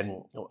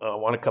 And I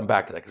want to come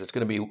back to that because it's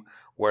going to be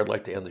where I'd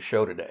like to end the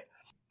show today.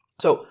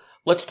 So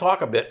let's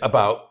talk a bit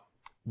about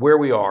where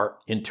we are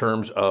in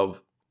terms of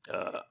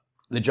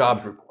the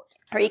jobs report.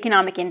 Our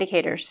economic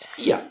indicators.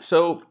 Yeah.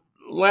 So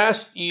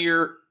last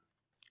year,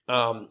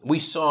 we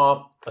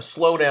saw a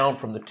slowdown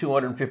from the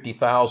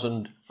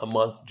 250,000 a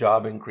month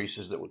job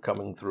increases that were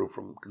coming through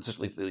from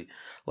consistently through the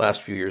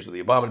last few years of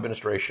the Obama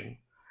administration.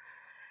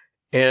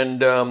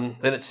 And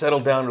then it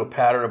settled down to a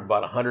pattern of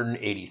about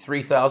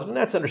 183,000. And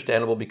that's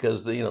understandable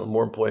because the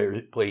more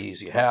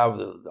employees you have,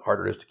 the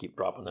harder it is to keep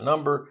dropping the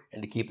number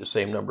and to keep the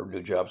same number of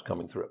new jobs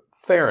coming through.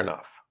 Fair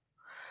enough.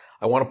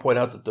 I want to point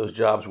out that those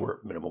jobs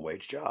were minimum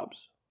wage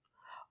jobs.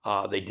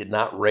 They did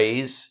not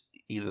raise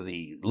either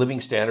the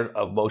living standard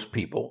of most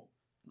people.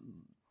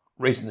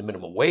 Raising the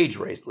minimum wage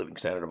raised the living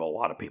standard of a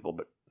lot of people,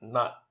 but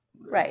not...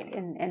 Right,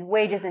 and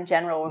wages in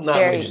general were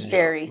very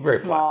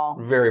small.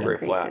 Flat. Very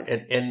flat.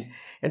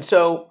 And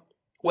so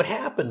what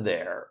happened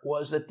there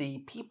was that the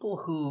people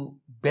who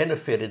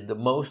benefited the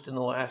most in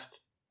the last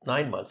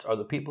 9 months are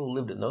the people who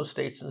lived in those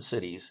states and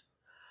cities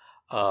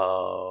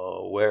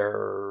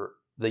where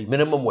the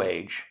minimum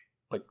wage,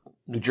 like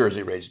New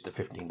Jersey raised it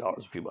to $15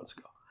 a few months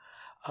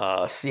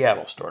ago.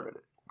 Seattle started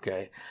it.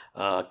 Okay,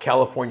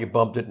 California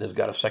bumped it and has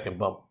got a second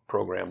bump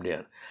programmed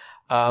in.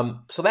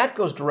 So that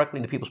goes directly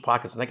into people's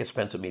pockets and that gets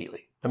spent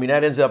immediately. I mean,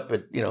 that ends up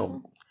at,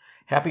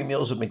 Happy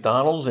Meals at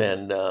McDonald's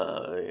and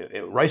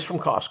rice from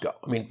Costco.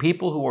 I mean,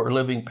 people who are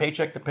living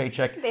paycheck to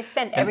paycheck. They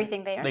spend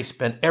everything they earn. They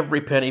spend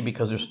every penny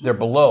because they're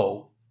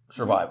below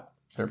survival.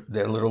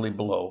 They're literally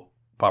below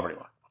poverty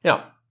line.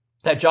 Now,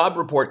 that job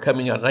report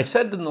coming out, and I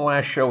said in the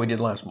last show we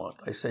did last month,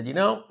 I said,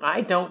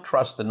 I don't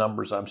trust the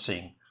numbers I'm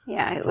seeing.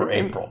 Yeah, for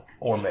April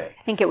or May.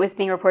 I think it was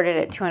being reported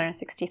at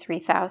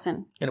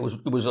 263,000. And it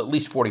was at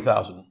least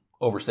 40,000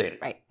 overstated.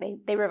 Right.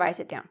 They revised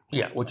it down.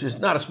 Yeah, which is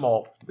not a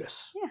small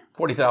miss. Yeah.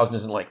 40,000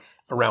 isn't like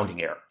a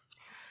rounding error.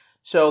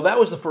 So that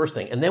was the first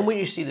thing. And then when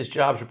you see this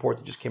jobs report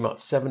that just came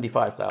out,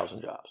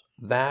 75,000 jobs,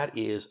 that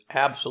is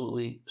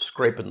absolutely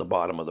scraping the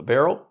bottom of the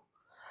barrel.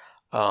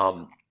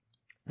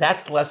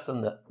 That's less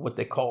than what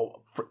they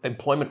call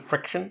employment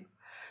friction.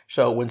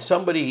 So when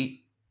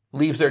somebody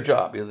leaves their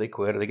job, either they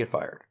quit or they get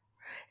fired,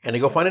 and they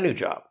go find a new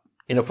job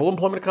in a full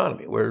employment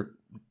economy where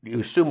you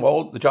assume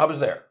the job is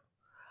there.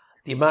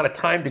 The amount of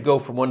time to go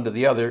from one to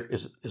the other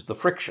is the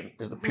friction,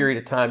 is the period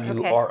of time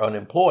you are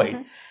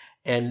unemployed.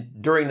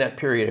 And during that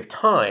period of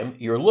time,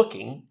 you're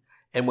looking,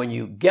 and when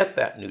you get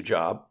that new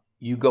job,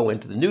 you go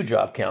into the new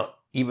job count,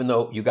 even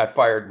though you got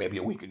fired maybe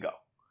a week ago.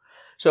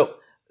 So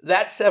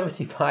that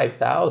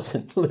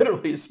 75,000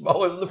 literally is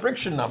smaller than the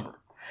friction number,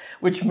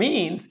 which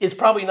means it's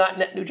probably not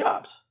net new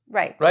jobs.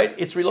 Right. Right?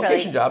 It's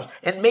relocation jobs,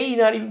 and may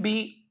not even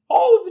be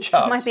all of the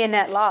jobs. It might be a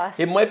net loss.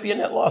 It might be a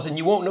net loss, and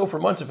you won't know for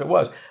months if it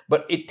was.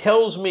 But it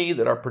tells me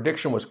that our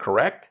prediction was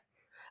correct.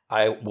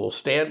 I will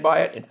stand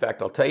by it. In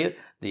fact, I'll tell you,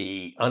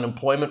 the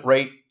unemployment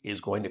rate is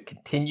going to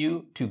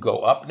continue to go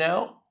up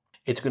now.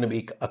 It's going to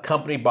be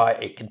accompanied by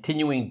a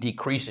continuing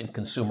decrease in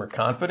consumer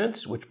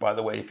confidence, which, by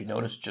the way, if you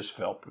notice, just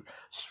fell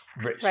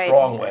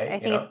strong way. I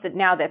think it's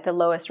now at the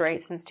lowest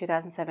rate since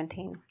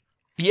 2017.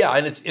 Yeah,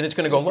 and it's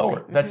going to go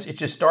lower. It's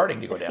just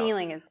starting to go down. The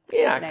feeling is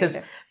because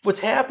what's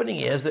happening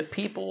is that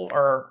people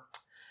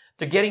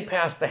they're getting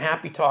past the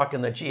happy talk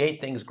and the gee,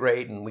 ain't things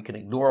great, and we can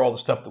ignore all the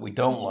stuff that we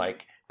don't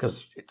like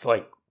because it's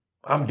like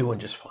I'm doing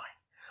just fine.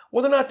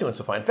 Well, they're not doing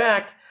so fine. In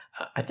fact,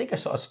 I think I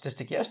saw a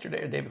statistic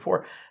yesterday or the day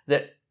before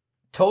that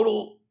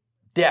total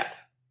debt,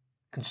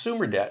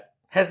 consumer debt,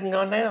 hasn't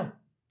gone down.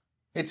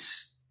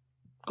 It's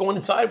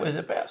going sideways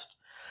at best.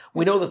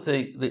 We know that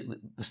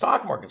the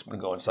stock market's been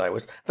going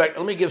sideways. In fact,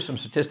 let me give some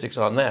statistics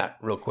on that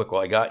real quick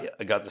while I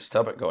got this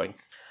topic going.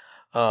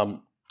 Okay,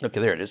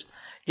 there it is.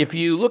 If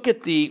you look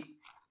at the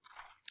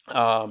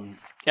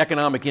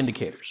economic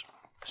indicators,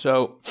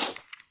 so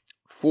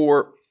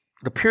for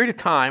the period of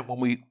time when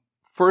we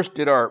first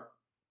did our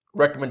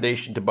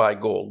recommendation to buy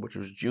gold, which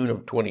was June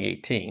of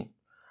 2018,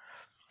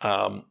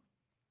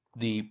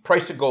 the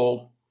price of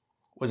gold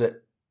was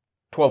at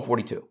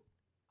 $1,242.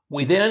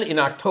 We then in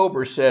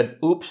October said,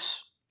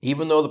 oops,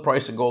 even though the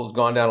price of gold has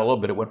gone down a little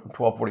bit, it went from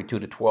 $1,242 to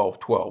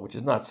 $1,212, which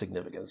is not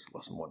significant. It's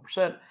less than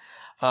 1%.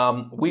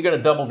 we're going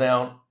to double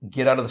down,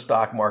 get out of the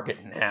stock market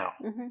now,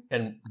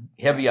 and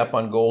heavy up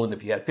on gold. And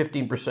if you had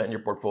 15% in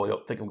your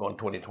portfolio, think of going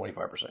 20 to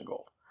 25%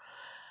 gold.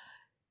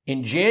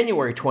 In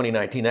January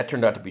 2019, that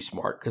turned out to be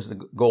smart because the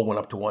gold went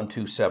up to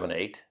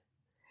 1278.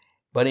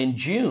 But in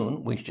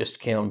June, we just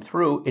came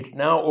through, it's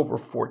now over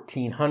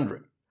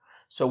 1400.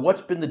 So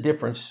what's been the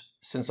difference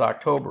since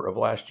October of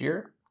last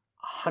year?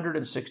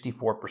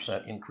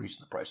 164% increase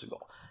in the price of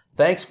gold.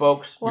 Thanks,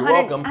 folks. Well, you're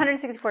welcome.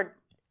 164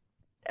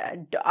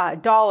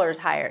 dollars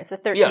higher. It's a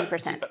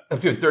 13%.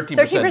 13%.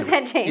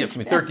 13% change. Yes, I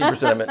mean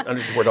 13%. I meant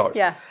 $164.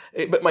 Yeah.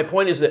 But my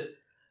point is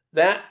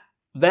that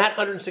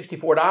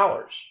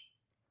 $164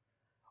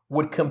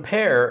 would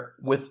compare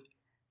with,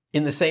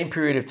 in the same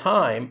period of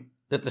time,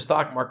 that the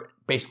stock market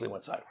basically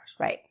went sideways.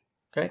 Right.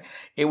 Okay.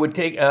 It would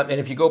take, and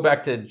if you go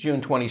back to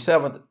June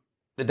 27th,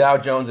 the Dow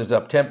Jones is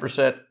up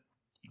 10%,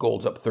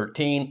 gold's up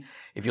 13%.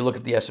 If you look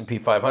at the S&P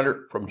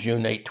 500 from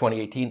June 8,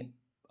 2018,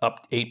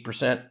 up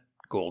 8%,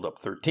 gold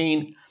up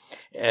 13%.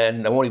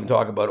 And I won't even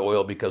talk about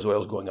oil because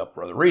oil is going up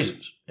for other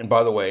reasons. And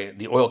by the way,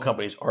 the oil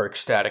companies are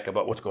ecstatic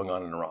about what's going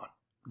on in Iran.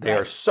 They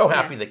are so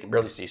happy they can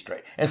barely see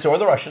straight. And so are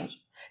the Russians,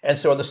 and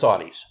so are the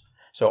Saudis.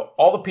 So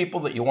all the people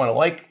that you want to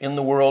like in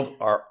the world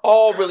are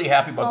all really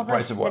happy about the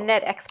price of oil. The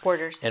net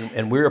exporters.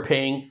 And we're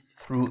paying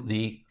through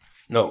the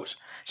nose.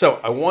 So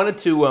I wanted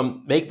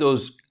to make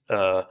those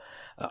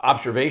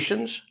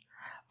observations.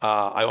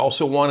 I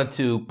also wanted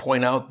to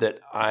point out that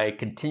I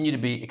continue to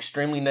be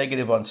extremely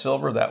negative on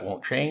silver. That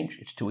won't change.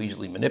 It's too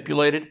easily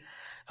manipulated.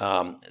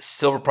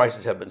 Silver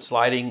prices have been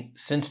sliding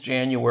since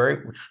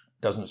January, which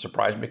doesn't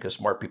surprise me because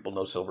smart people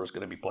know silver is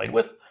going to be played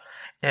with.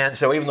 And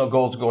so even though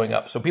gold's going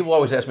up, so people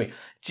always ask me,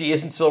 gee,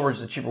 isn't silver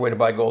a cheaper way to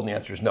buy gold? And the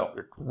answer is no.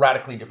 They're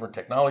radically different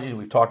technologies.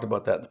 We've talked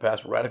about that in the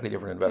past, radically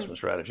different investment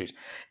strategies.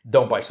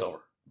 Don't buy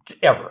silver,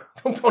 ever.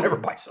 Don't ever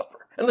buy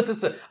silver, unless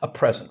it's a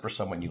present for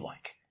someone you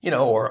like,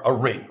 or a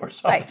ring or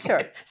something. Right,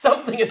 sure.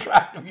 Something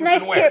attractive you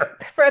can wear.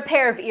 For a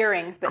pair of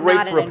earrings, but Great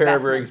not an for a investment. pair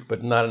of earrings,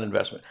 but not an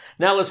investment.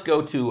 Now let's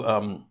go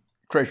to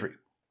Treasury.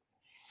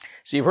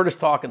 So you've heard us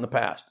talk in the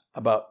past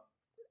about,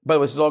 by the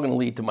way, this is all going to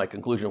lead to my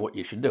conclusion of what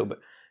you should do, but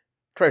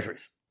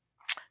Treasuries.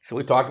 So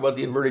we talked about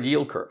the inverted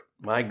yield curve.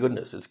 My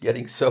goodness, it's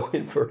getting so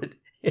inverted.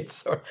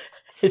 It's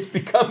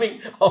becoming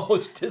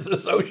almost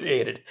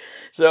disassociated.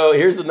 So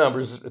here's the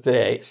numbers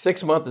today.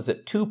 6 month is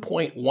at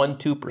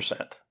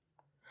 2.12%.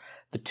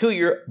 The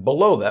 2-year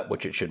below that,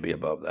 which it should be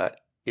above that,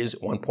 is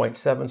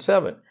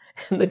 1.77.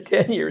 And the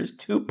 10-year is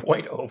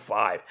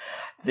 2.05.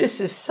 This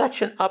is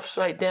such an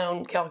upside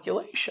down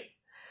calculation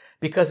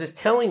because it's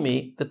telling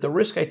me that the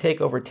risk I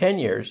take over 10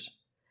 years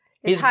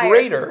is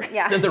greater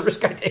than the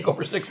risk I take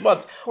over 6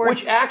 months,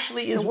 which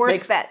actually is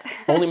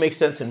only makes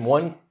sense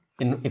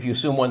if you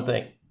assume one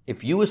thing.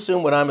 If you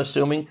assume what I'm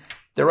assuming,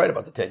 they're right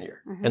about the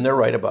 10-year, and they're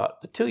right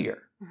about the 2-year,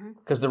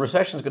 because the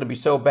recession is going to be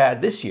so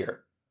bad this year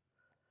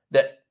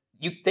that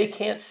they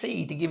can't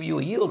see to give you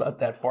a yield out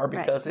that far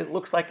because it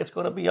looks like it's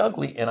going to be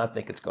ugly, and I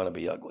think it's going to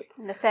be ugly.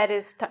 And the Fed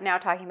is now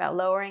talking about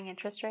lowering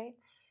interest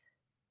rates.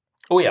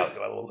 Oh yeah,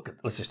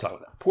 let's just talk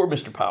about that. Poor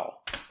Mr.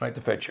 Powell, right,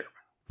 the Fed chairman.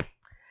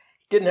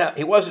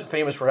 He wasn't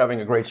famous for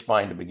having a great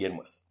spine to begin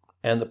with.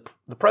 And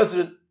the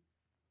president,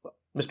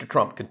 Mr.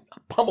 Trump,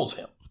 pummels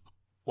him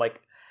like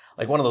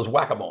one of those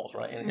whack-a-moles,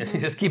 right? And he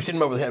just keeps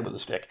hitting him over the head with a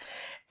stick.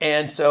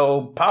 And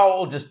so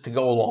Powell, just to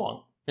go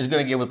along, is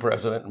going to give the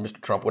president and Mr.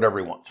 Trump whatever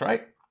he wants,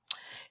 right?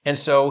 And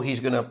so he's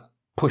going to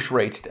push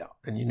rates down.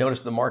 And you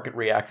notice the market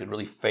reacted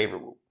really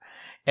favorably.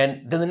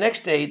 And then the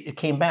next day, it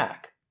came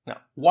back.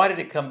 Now, why did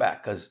it come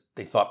back? Because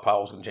they thought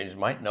Powell was going to change his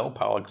mind? No,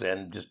 Powell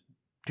examined just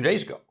 2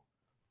 days ago.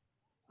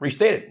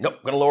 Restated.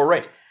 Nope, going to lower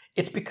rates.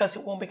 It's because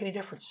it won't make any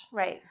difference.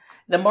 Right.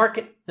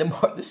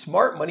 The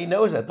smart money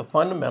knows that. The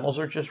fundamentals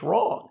are just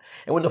wrong.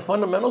 And when the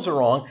fundamentals are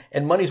wrong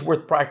and money's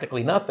worth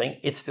practically nothing,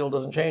 it still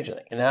doesn't change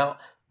anything. And now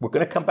we're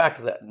going to come back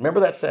to that. Remember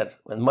that sentence,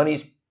 when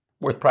money's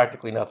worth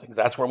practically nothing.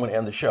 That's where I'm going to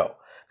end the show.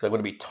 So I'm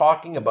going to be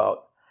talking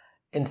about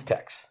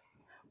INSTEX,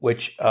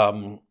 which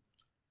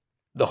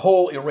the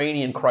whole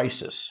Iranian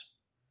crisis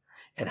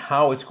and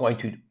how it's going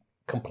to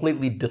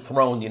completely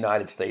dethrone the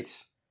United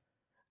States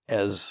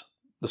as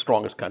the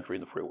strongest country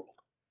in the free world.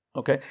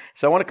 Okay,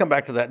 so I want to come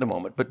back to that in a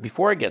moment. But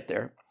before I get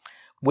there,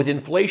 with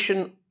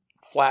inflation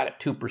flat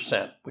at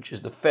 2%, which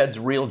is the Fed's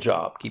real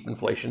job, keep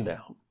inflation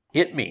down,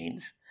 it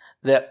means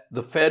that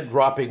the Fed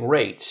dropping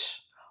rates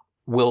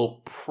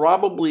will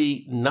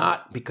probably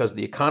not, because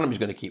the economy is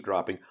going to keep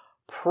dropping,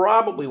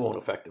 probably won't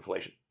affect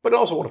inflation, but it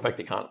also won't affect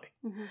the economy.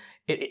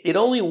 It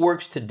only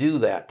works to do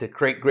that, to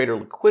create greater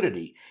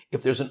liquidity,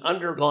 if there's an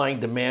underlying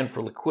demand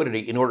for liquidity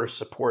in order to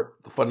support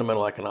the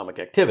fundamental economic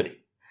activity.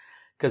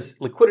 Because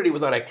liquidity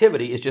without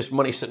activity is just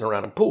money sitting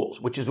around in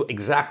pools, which is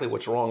exactly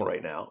what's wrong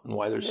right now, and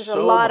why there's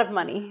so a lot of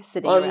money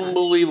sitting around.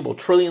 Unbelievable,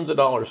 trillions of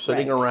dollars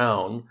sitting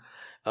around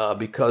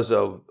because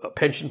of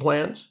pension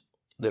plans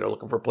that are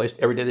looking for a place.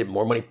 Every day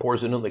more money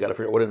pours into them. They got to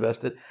figure out what to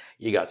invest it.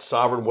 You got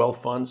sovereign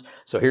wealth funds.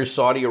 So here's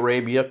Saudi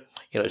Arabia,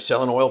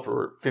 selling oil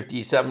for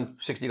 $57,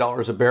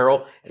 $60 a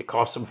barrel, and it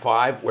costs them $5.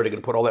 Where are they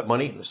going to put all that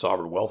money? In the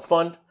sovereign wealth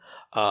fund.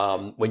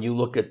 When you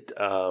look at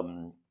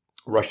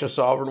Russia's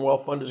sovereign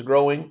wealth fund is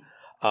growing.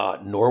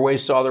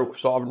 Norway's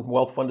sovereign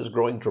wealth fund is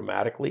growing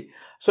dramatically.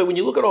 So when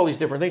you look at all these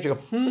different things, you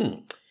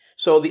go,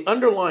 So the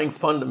underlying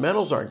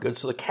fundamentals aren't good,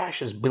 so the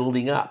cash is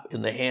building up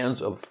in the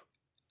hands of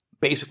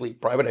basically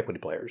private equity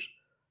players,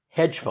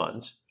 hedge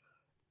funds,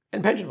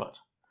 and pension funds.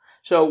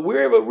 So we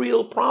have a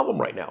real problem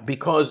right now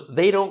because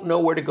they don't know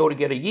where to go to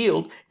get a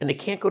yield, and they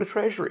can't go to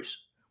treasuries,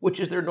 which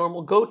is their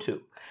normal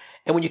go-to.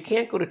 And when you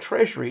can't go to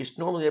treasuries,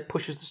 normally that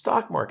pushes the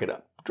stock market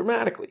up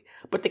dramatically.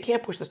 But they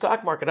can't push the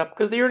stock market up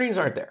because the earnings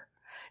aren't there.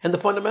 And the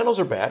fundamentals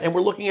are bad. And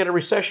we're looking at a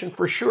recession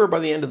for sure by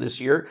the end of this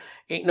year.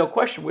 Ain't no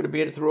question we're going to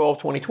be at it through all of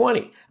 2020.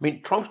 I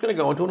mean, Trump's going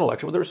to go into an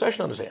election with a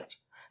recession on his hands.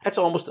 That's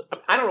almost,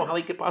 I don't know how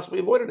he could possibly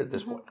avoid it at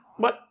this point.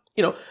 But,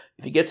 if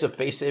he gets a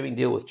face-saving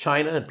deal with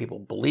China and people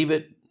believe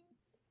it,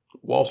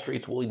 Wall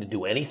Street's willing to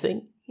do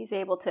anything. He's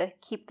able to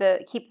keep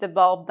the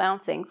ball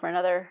bouncing for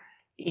another.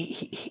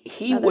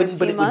 He wouldn't,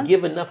 but it would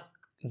give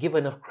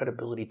enough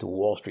credibility to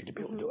Wall Street to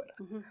be able to do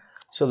it.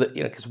 So that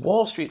because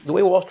Wall Street, the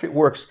way Wall Street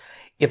works,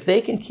 if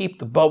they can keep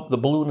the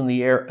balloon in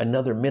the air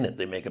another minute,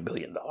 they make $1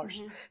 billion.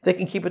 If they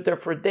can keep it there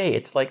for a day,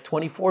 it's like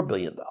 $24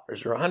 billion or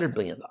 $100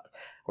 billion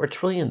or $1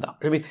 trillion.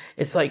 I mean,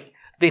 it's like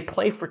they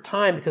play for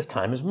time because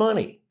time is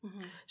money.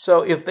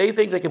 So if they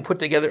think they can put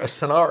together a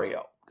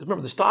scenario, because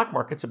remember the stock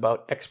market's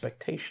about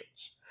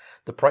expectations.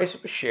 The price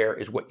of a share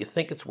is what you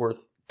think it's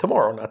worth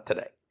tomorrow, not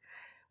today.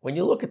 When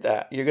you look at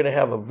that, you're going to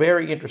have a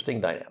very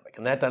interesting dynamic,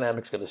 and that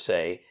dynamic's going to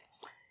say,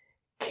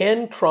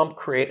 can Trump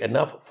create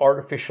enough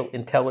artificial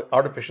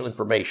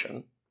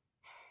information,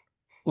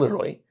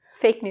 literally,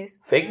 fake news,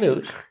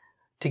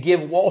 to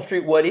give Wall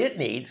Street what it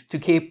needs to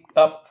keep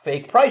up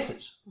fake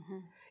prices?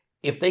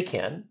 If they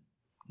can,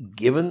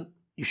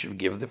 you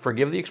should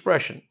forgive the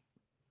expression.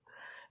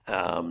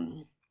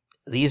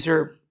 These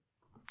are,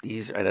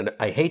 and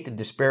I hate to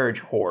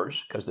disparage whores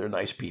because they're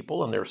nice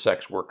people and they're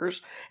sex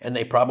workers and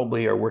they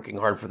probably are working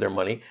hard for their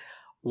money.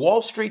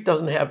 Wall Street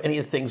doesn't have any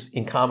of the things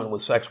in common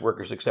with sex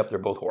workers except they're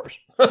both whores.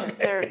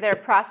 They're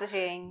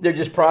prostituting. They're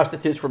just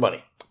prostitutes for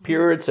money,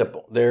 pure and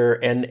simple.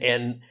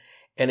 And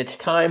it's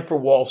time for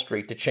Wall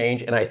Street to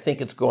change, and I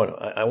think it's going.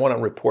 I want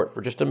to report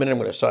for just a minute. I'm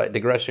going to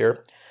digress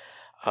here.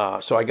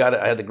 So I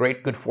had the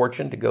good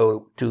fortune to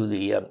go to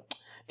the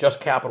Just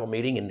Capital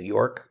meeting in New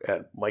York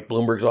at Mike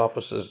Bloomberg's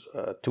offices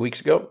 2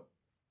 weeks ago.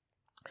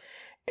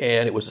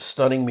 And it was a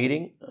stunning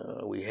meeting.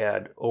 We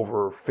had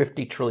over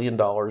 $50 trillion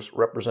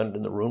represented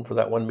in the room for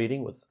that one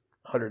meeting with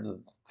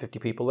 150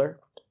 people there.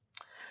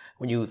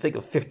 When you think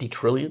of 50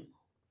 trillion,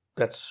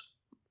 that's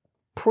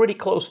pretty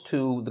close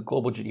to the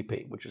global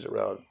GDP, which is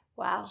around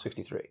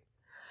 63.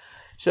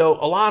 So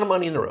a lot of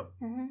money in the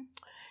room.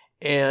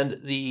 And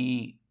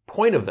the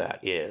point of that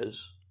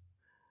is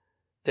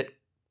that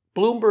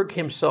Bloomberg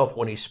himself,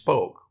 when he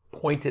spoke,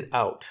 pointed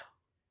out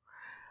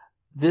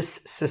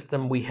this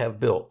system we have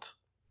built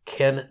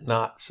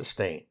cannot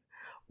sustain.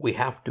 We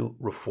have to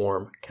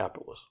reform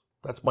capitalism.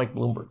 That's Mike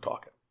Bloomberg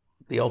talking,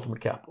 the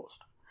ultimate capitalist.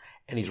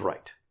 And he's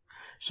right.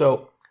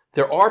 So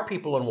there are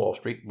people on Wall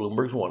Street,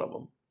 Bloomberg's one of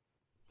them,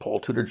 Paul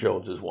Tudor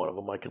Jones is one of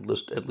them, I could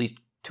list at least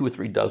 2 or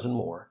 3 dozen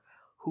more,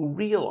 who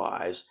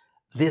realize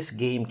this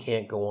game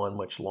can't go on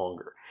much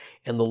longer.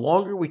 And the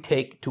longer we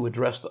take to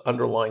address the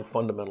underlying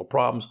fundamental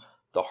problems,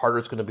 the harder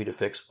it's going to be to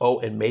fix.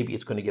 And maybe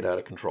it's going to get out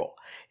of control.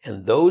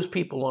 And those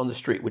people on the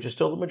street, which is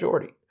still the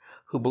majority,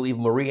 who believe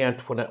Marie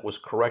Antoinette was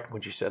correct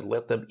when she said,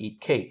 let them eat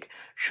cake,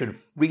 should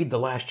read the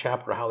last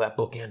chapter of how that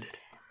book ended.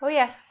 Oh,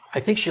 yes. I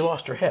think she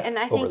lost her head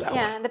over that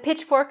one. The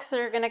pitchforks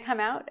are going to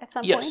come out at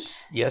some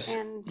point.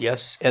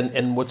 Yes.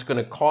 And what's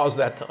going to cause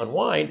that to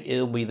unwind,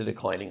 it'll be the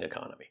declining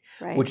economy,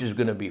 which is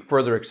going to be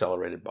further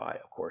accelerated by,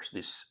 of course,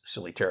 this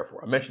silly tariff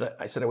war.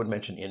 I said I would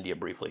mention India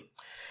briefly.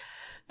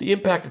 The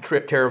impact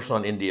of tariffs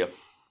on India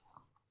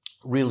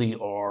really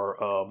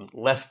are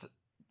less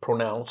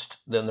pronounced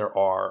than there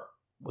are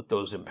with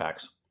those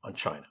impacts on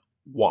China.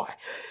 Why?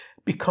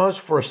 Because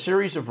for a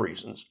series of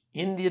reasons,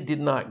 India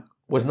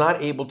was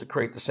not able to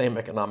create the same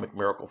economic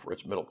miracle for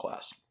its middle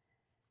class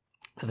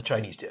that the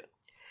Chinese did.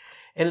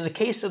 And in the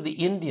case of the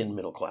Indian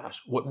middle class,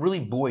 what really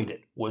buoyed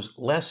it was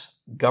less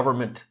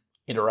government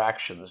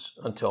interactions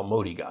until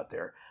Modi got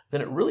there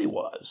than it really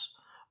was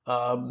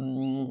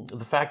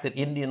the fact that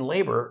Indian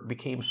labor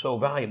became so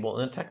valuable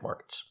in the tech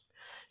markets.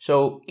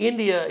 So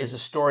India is a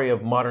story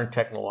of modern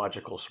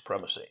technological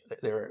supremacy.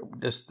 They're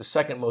just the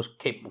second most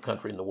capable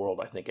country in the world,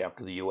 I think,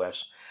 after the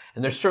U.S.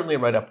 And they're certainly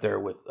right up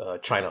there with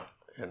China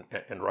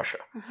and Russia.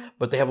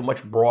 But they have a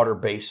much broader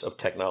base of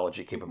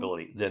technology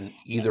capability than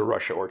either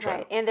Russia or China.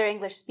 Right, and they're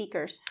English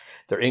speakers.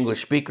 They're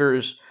English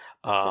speakers.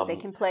 So they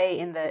can play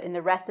in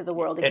the rest of the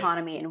world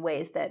economy in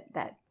ways that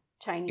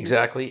Chinese.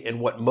 Exactly. And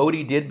what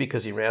Modi did,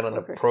 because he ran on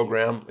a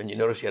program, and you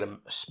notice he had a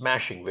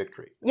smashing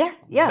victory. Yeah.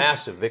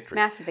 Massive victory.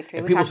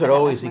 And people said,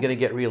 is he going to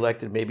get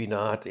reelected? Maybe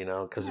not,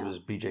 because it was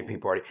BJP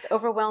party.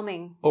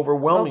 Overwhelming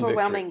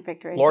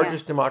victory.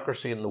 Largest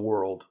democracy in the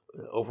world.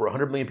 Over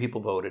 100 million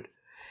people voted.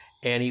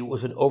 And he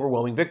was an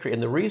overwhelming victory.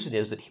 And the reason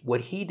is that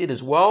what he did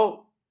as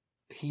well,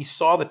 he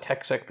saw the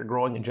tech sector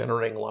growing and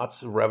generating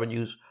lots of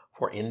revenues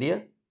for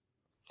India,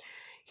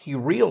 he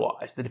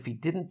realized that if he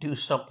didn't do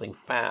something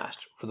fast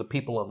for the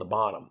people on the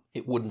bottom,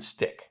 it wouldn't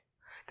stick.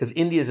 Because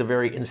India is a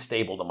very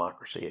unstable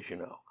democracy, as you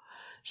know.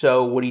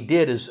 So what he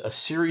did is a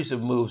series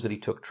of moves that he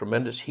took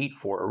tremendous heat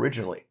for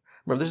originally.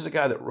 Remember, this is a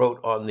guy that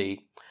wrote on the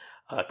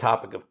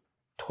topic of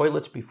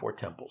toilets before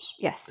temples.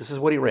 Yes. This is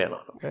what he ran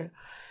on, okay?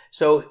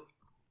 So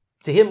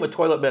to him, a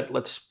toilet meant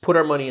let's put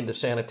our money into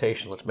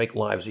sanitation. Let's make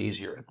lives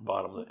easier at the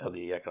bottom of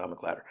the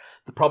economic ladder.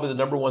 Probably the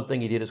number one thing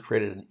he did is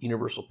created a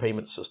universal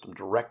payment system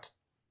direct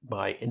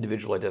by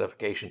individual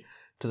identification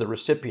to the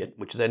recipient,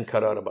 which then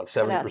cut out about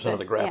 70% of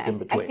the graft in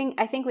between.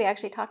 I think we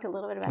actually talked a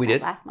little bit about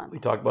that last month. We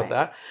talked about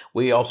that.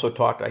 We also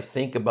talked, I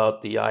think,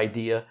 about the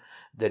idea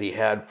that he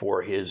had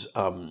for his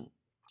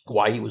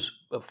why he was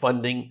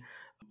funding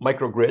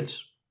microgrids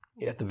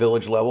at the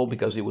village level,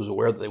 because he was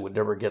aware that they would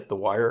never get the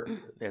wire,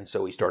 and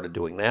so he started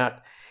doing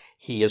that.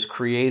 He has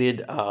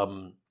created,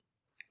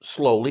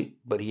 slowly,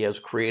 but he has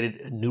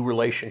created new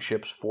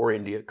relationships for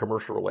India,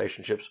 commercial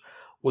relationships,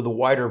 with a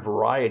wider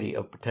variety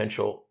of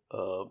potential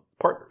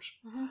partners.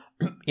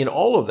 Mm-hmm. In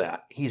all of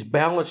that, he's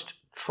balanced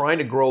trying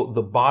to grow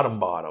the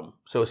bottom.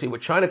 So see,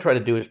 what China tried to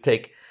do is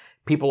take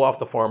people off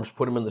the farms,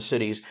 put them in the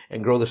cities,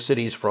 and grow the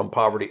cities from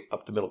poverty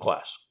up to middle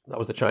class. That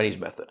was the Chinese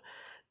method,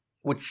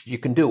 which you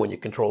can do when you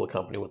control a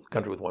country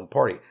with one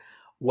party.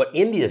 What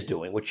India is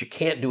doing, which you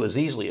can't do as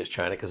easily as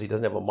China because he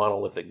doesn't have a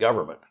monolithic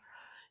government,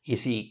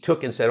 is he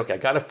took and said, okay, I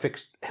got to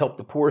help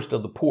the poorest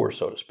of the poor,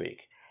 so to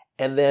speak.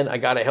 And then I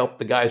got to help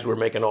the guys who are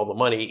making all the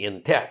money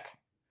in tech.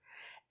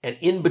 And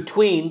in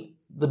between,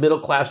 the middle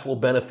class will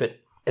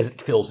benefit as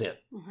it fills in.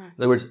 Mm-hmm. In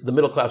other words, the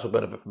middle class will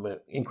benefit from an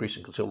increase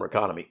in consumer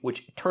economy,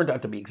 which turned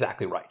out to be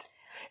exactly right.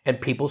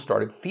 And people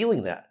started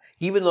feeling that.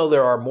 Even though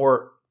there are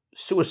more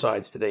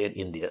suicides today in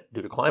India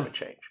due to climate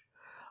change,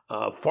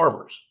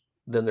 farmers,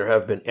 than there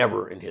have been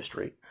ever in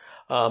history.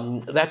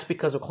 That's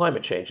because of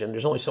climate change, and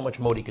there's only so much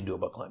Modi can do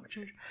about climate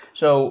change.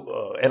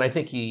 So, and I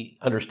think he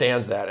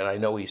understands that, and I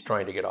know he's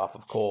trying to get off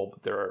of coal,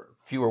 but there are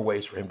fewer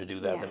ways for him to do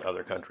that than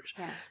other countries.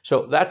 Yeah.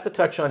 So that's the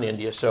touch on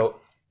India. So,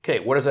 okay,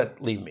 what does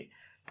that leave me?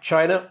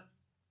 China,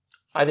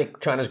 I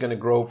think China's going to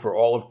grow for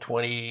all of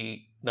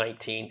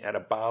 2019 at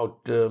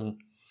about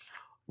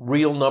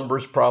real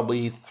numbers,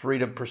 probably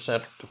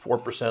 3% to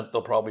 4%.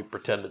 They'll probably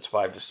pretend it's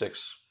 5 to 6.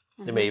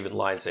 Mm-hmm. They may even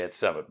lie and say it's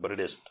 7, but it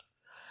isn't.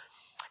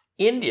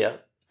 India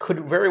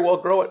could very well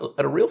grow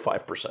at a real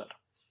 5%.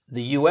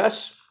 The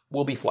U.S.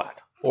 will be flat,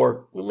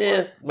 or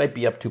might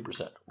be up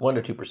 2%, 1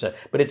 to 2%,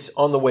 but it's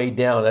on the way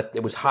down.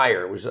 It was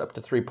higher. It was up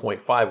to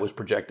 3.5 was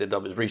projected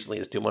as recently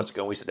as 2 months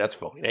ago. And we said, that's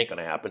phony. It ain't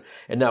going to happen.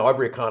 And now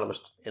every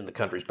economist in the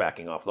country is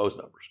backing off those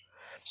numbers.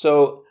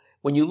 So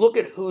when you look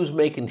at who's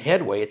making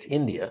headway, it's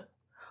India.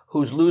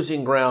 Who's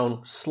losing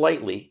ground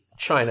slightly,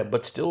 China,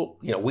 but still,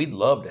 we'd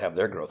love to have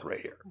their growth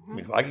rate here. Mm-hmm. I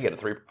mean, if I could get a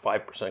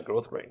 5%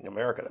 growth rate in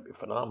America, that'd be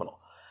phenomenal.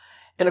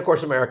 And of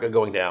course, America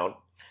going down.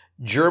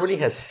 Germany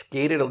has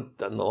skated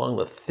along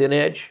the thin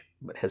edge,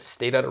 but has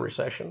stayed out of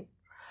recession.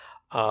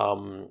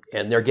 And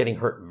they're getting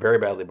hurt very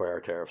badly by our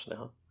tariffs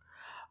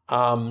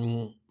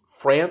now.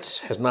 France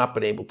has not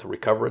been able to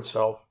recover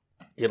itself.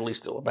 Italy's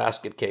still a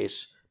basket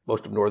case.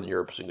 Most of Northern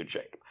Europe is in good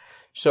shape.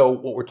 So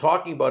what we're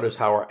talking about is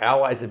how our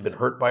allies have been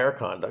hurt by our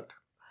conduct,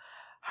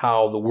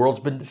 how the world's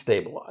been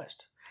destabilized,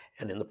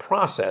 and in the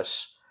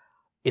process,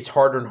 it's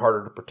harder and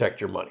harder to protect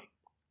your money.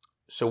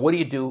 So what do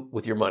you do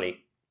with your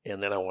money?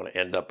 And then I want to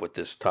end up with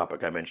this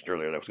topic I mentioned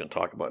earlier that I was going to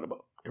talk about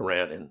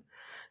Iran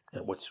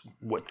and what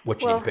you need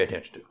to pay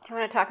attention to. Do you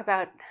want to talk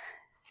about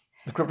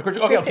the cryptocurrency?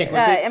 Okay, I'll take it.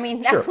 I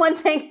mean, that's one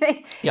thing.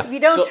 If you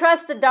don't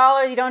trust the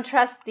dollar, you don't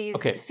trust these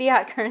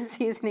fiat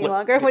currencies any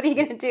longer. What are you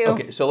going to do?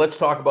 Okay, so let's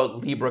talk about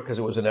Libra because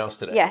it was announced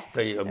today. Yes,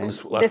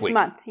 this week.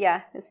 Month.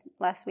 Yeah, this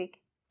last week.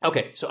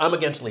 Okay, so I'm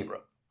against Libra.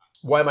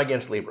 Why am I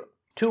against Libra?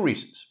 2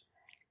 reasons.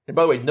 And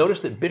by the way,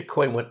 notice that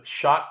Bitcoin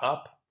shot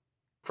up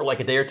for like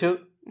a day or two,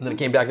 and then it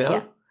came back down.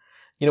 Yeah.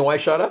 You know why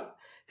it shot up?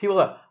 People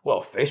thought,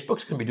 well,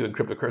 Facebook's going to be doing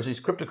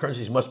cryptocurrencies.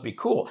 Cryptocurrencies must be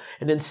cool.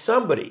 And then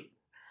somebody,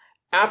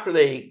 after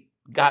they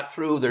got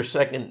through their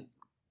second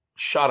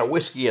shot of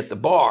whiskey at the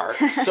bar,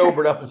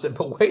 sobered up and said,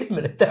 but wait a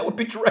minute, that would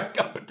be direct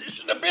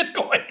competition to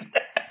Bitcoin.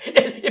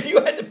 And if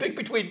you had to pick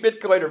between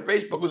Bitcoin or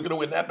Facebook, who's going to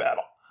win that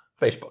battle?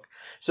 Facebook.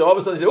 So all of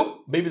a sudden they say,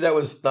 oh, maybe that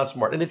was not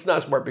smart. And it's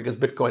not smart because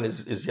Bitcoin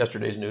is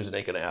yesterday's news and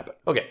ain't going to happen.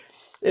 Okay.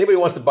 Anybody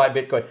wants to buy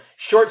Bitcoin,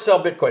 short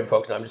sell Bitcoin,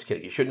 folks. No, I'm just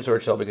kidding. You shouldn't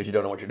short sell because you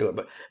don't know what you're doing.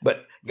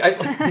 But guys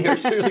like me are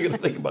seriously going to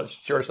think about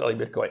short selling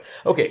Bitcoin.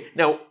 Okay,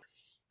 now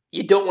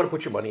you don't want to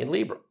put your money in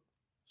Libra.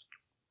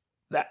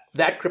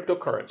 That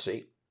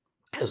cryptocurrency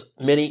has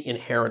many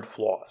inherent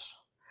flaws.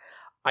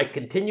 I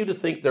continue to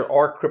think there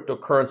are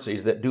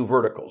cryptocurrencies that do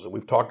verticals, and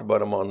we've talked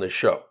about them on this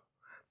show.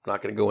 I'm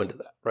not going to go into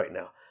that right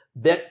now.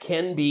 That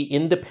can be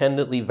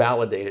independently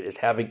validated as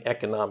having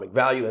economic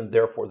value, and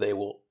therefore they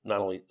will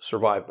not only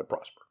survive but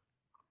prosper.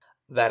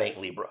 That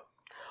ain't Libra.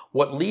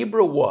 What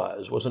Libra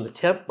was an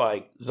attempt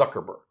by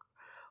Zuckerberg,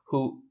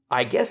 who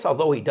I guess,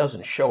 although he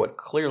doesn't show it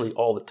clearly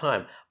all the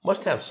time,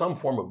 must have some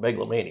form of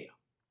megalomania.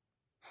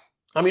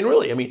 I mean,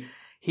 really,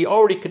 he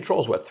already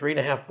controls,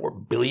 3.5, 4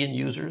 billion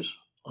users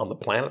on the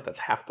planet. That's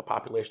half the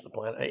population of the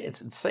planet.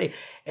 It's insane.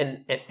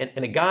 And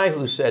a guy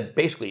who said,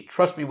 basically,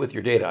 trust me with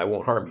your data, I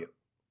won't harm you,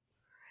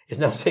 is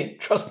now saying,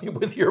 trust me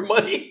with your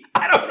money.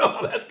 I don't know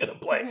how that's going to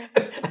play.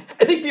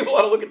 I think people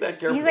ought to look at that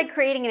carefully. He's like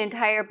creating an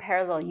entire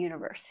parallel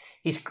universe.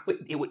 He's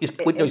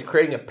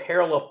creating a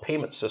parallel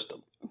payment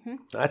system. Now,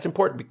 that's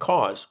important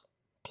because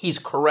he's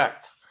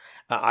correct.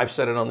 I've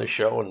said it on this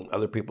show and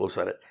other people have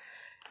said it.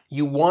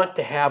 You want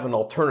to have an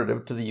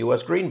alternative to the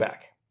U.S.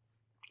 greenback.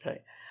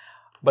 Okay?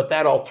 But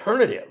that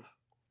alternative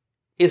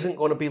isn't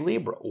going to be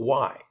Libra.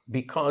 Why?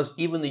 Because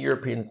even the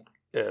European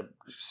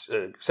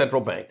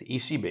Central Bank, the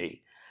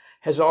ECB,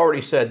 has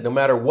already said no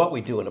matter what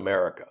we do in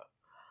America,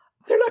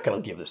 they're not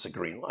going to give this a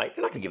green light.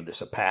 They're not going to give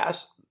this a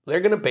pass. They're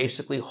going to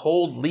basically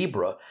hold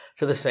Libra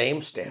to the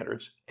same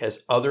standards as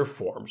other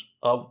forms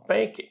of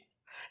banking.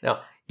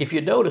 Now, if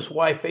you notice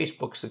why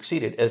Facebook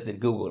succeeded, as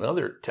did Google and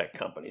other tech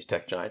companies,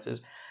 tech giants,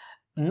 is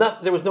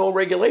there was no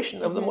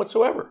regulation of them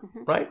whatsoever,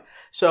 right?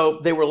 So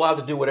they were allowed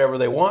to do whatever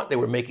they want. They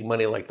were making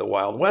money like the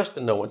Wild West,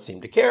 and no one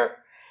seemed to care.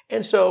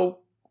 And so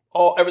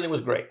everything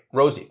was great,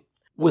 rosy.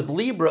 With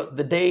Libra,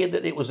 the day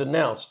that it was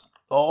announced,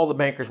 all the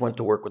bankers went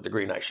to work with the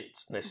green ice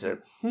sheets. And they said,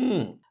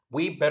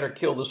 we better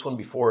kill this one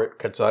before it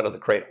cuts out of the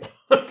cradle.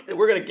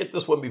 We're going to get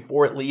this one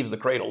before it leaves the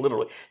cradle,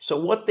 literally. So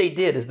what they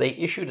did is they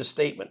issued a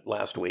statement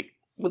last week,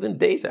 within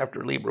days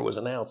after Libra was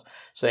announced,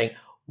 saying,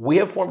 we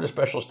have formed a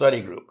special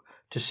study group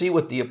to see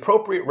what the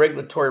appropriate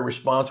regulatory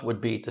response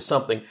would be to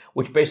something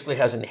which basically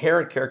has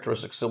inherent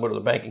characteristics similar to the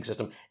banking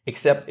system,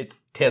 except it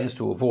tends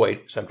to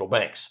avoid central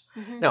banks.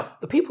 Now,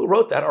 the people who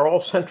wrote that are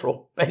all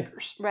central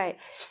bankers. Right.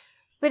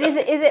 But is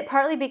it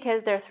partly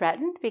because they're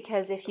threatened?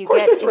 Because if you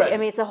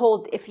it's a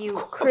whole, if you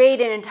create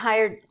an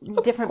entire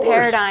different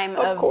paradigm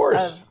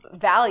of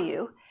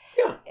value,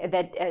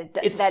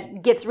 that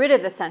gets rid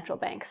of the central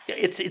banks.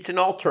 It's an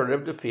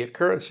alternative to fiat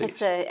currencies.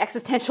 It's an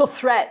existential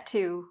threat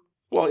to...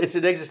 Well, it's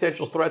an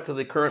existential threat to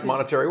the current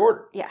monetary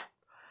order. Yeah.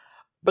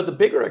 But the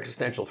bigger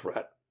existential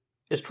threat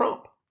is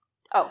Trump.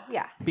 Oh,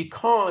 yeah.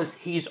 Because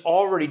he's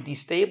already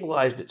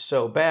destabilized it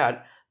so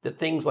bad that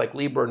things like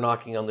Libra are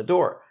knocking on the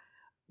door.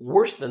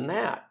 Worse than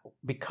that,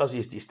 because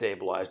he's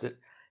destabilized it,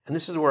 and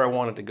this is where I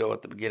wanted to go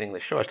at the beginning of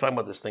the show. I was talking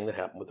about this thing that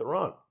happened with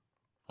Iran.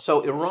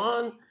 So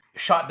Iran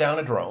shot down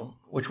a drone,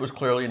 which was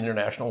clearly in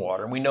international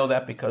water, and we know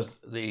that because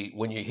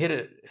when you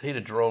hit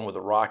a drone with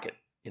a rocket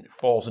and it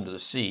falls into the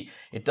sea,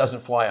 it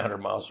doesn't fly 100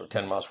 miles or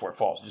 10 miles before it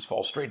falls. It just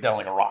falls straight down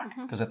like a rock,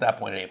 because at that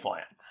point it ain't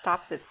flying. It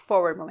stops its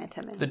forward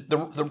momentum and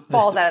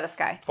falls out of the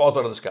sky. Falls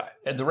out of the sky.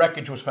 And the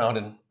wreckage was found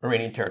in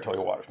Iranian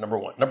territorial waters, number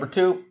one. Number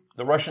two,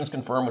 the Russians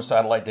confirmed with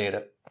satellite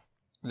data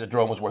the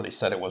drone was where they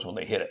said it was when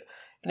they hit it.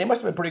 And they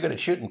must have been pretty good at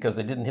shooting because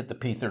they didn't hit the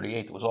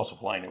P-38 that was also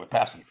flying there with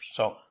passengers.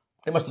 So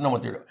they must have known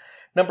what they were doing.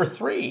 Number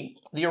three,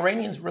 the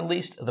Iranians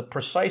released the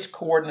precise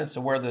coordinates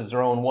of where the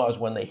drone was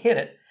when they hit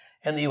it,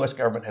 and the U.S.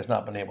 government has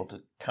not been able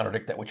to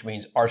contradict that, which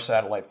means our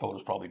satellite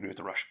photos probably agree with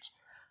the Russians.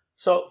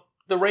 So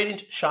the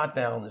Iranians shot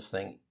down this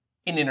thing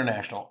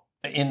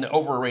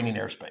over Iranian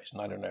airspace,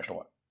 not international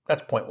water.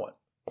 That's point one.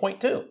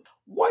 Point two,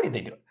 why did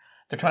they do it?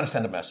 They're trying to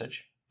send a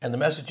message. And the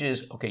message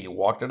is, okay, you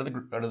walked out of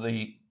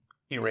the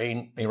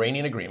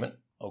Iranian agreement.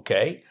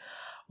 Okay,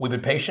 we've been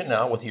patient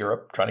now with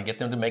Europe, trying to get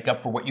them to make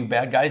up for what you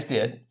bad guys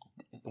did.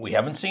 We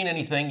haven't seen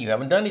anything. You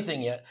haven't done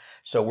anything yet.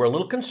 So we're a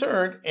little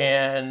concerned,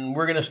 and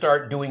we're going to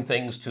start doing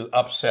things to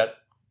upset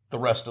the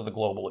rest of the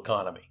global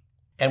economy.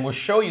 And we'll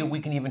show you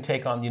we can even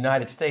take on the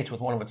United States with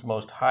one of its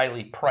most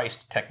highly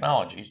priced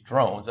technologies,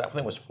 drones. That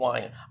thing was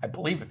flying, I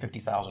believe, at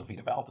 50,000 feet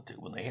of altitude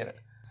when they hit it.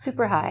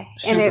 Super high.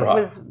 And it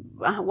was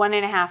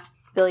 $1.5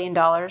 billion,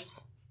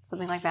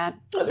 something like that.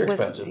 Oh, they're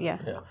expensive. Yeah.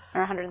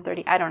 Or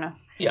 130. I don't know.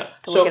 Yeah.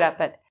 Look it up,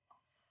 but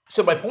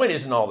so my point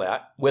is in all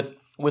that, with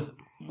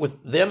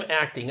them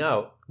acting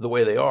out the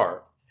way they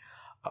are,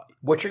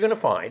 what you're going to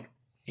find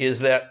is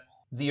that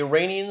the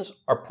Iranians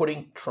are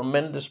putting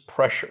tremendous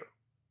pressure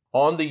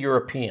on the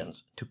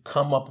Europeans to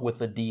come up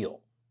with a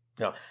deal.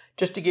 Now,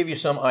 just to give you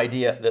some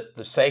idea that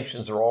the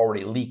sanctions are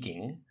already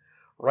leaking,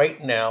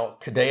 right now,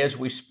 today as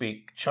we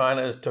speak,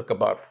 China took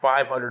about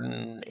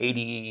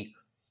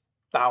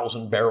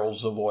 580,000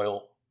 barrels of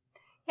oil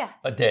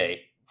a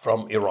day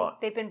from Iran.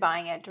 They've been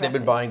buying it directly. They've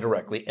been buying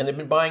directly, and they've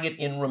been buying it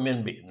in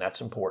renminbi, and that's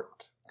important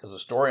because the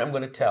story I'm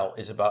going to tell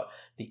is about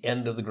the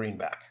end of the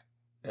greenback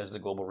as the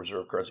global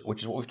reserve currency,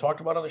 which is what we've talked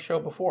about on the show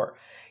before.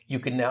 You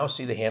can now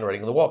see the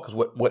handwriting on the wall because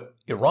what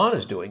Iran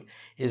is doing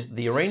is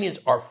the Iranians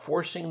are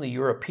forcing the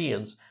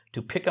Europeans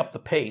to pick up the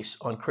pace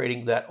on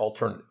creating that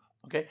alternative.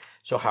 Okay,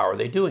 so how are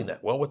they doing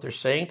that? Well, what they're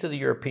saying to the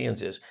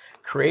Europeans is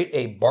create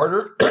a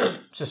barter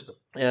system.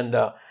 And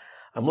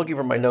I'm looking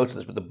for my notes on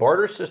this, but the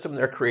barter system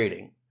they're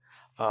creating,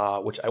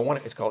 which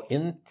it's called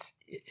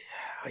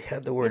I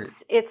had the word.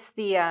 It's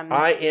the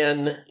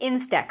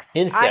INSTEX.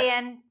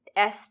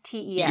 INSTEX.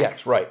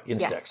 Yes, right, INSTEX.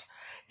 Yes.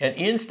 And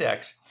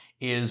INSTEX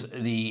is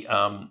the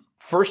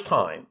first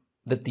time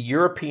that the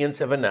Europeans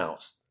have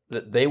announced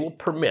that they will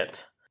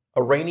permit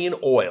Iranian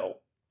oil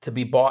to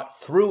be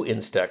bought through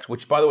INSTEX,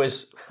 which, by the way,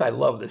 I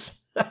love this.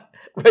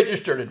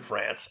 registered in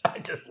France. I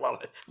just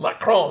love it.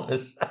 Macron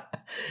is,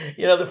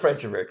 the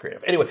French are very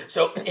creative. Anyway,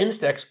 so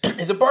INSTEX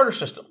is a barter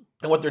system.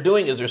 And what they're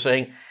doing is they're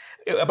saying,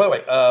 by the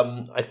way,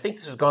 I think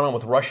this has gone on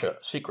with Russia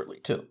secretly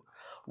too.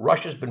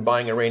 Russia's been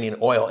buying Iranian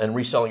oil and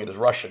reselling it as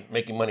Russian,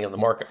 making money on the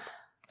market.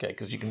 Okay,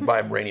 because you can buy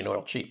Iranian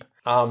oil cheap.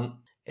 And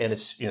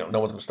it's, no one's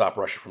going to stop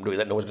Russia from doing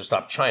that. No one's going to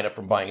stop China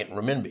from buying it in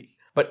renminbi.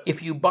 But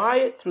if you buy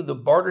it through the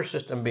barter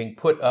system being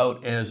put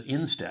out as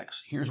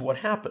INSTEX, here's what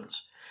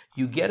happens.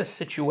 You get a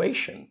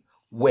situation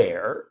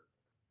where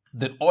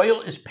the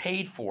oil is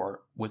paid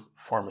for with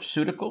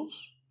pharmaceuticals,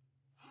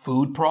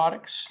 food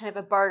products. Kind of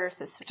a barter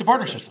system. It's a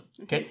barter system,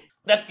 okay?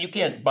 That you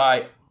can't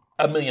buy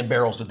 1 million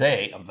barrels a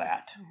day of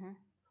that,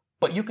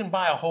 but you can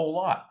buy a whole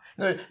lot.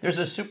 There's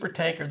a super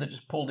tanker that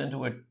just pulled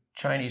into a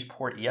Chinese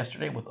port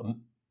yesterday with,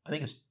 I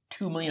think it's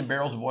 2 million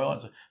barrels of oil.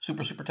 It's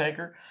a super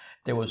tanker.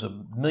 There was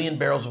 1 million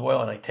barrels of oil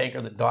on a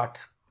tanker that docked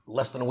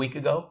less than a week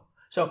ago.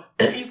 So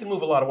you can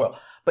move a lot of oil.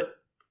 But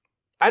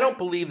I don't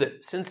believe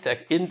that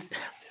INSTEX,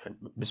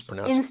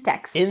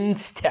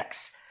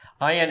 INSTEX,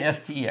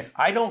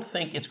 I don't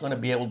think it's going to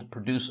be able to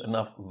produce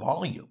enough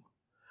volume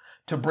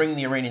to bring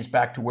the Iranians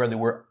back to where they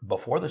were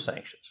before the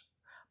sanctions.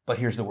 But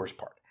here's the worst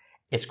part.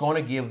 It's going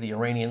to give the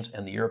Iranians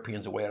and the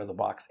Europeans a way out of the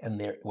box.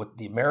 And what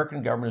the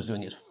American government is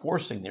doing is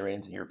forcing the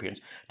Iranians and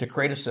Europeans to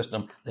create a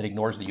system that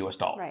ignores the U.S.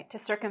 dollar. Right, to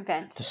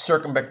circumvent. To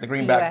circumvent the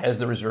greenback as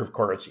the reserve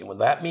currency. And what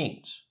that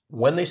means,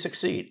 when they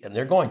succeed, and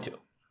they are going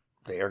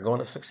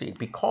to succeed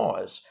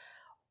because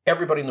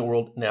everybody in the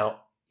world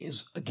now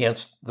is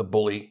against the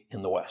bully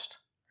in the West.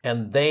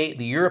 And the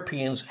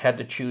Europeans had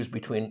to choose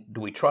between,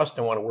 do we trust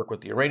and want to work with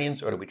the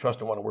Iranians, or do we trust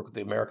and want to work with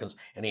the Americans?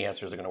 And the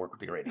answer is they're going to work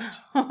with the Iranians.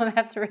 Oh,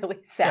 that's a really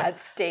sad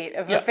state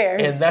of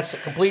affairs. And that's a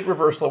complete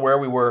reversal of where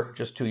we were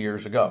just 2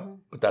 years ago.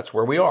 But that's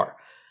where we are.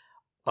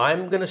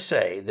 I'm going to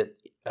say that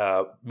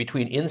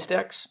between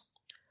INSTEX,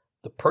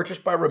 the purchase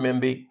by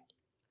renminbi,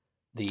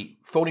 the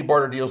phony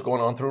barter deals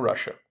going on through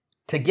Russia,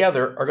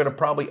 together are going to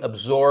probably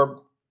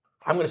absorb,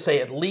 I'm going to say,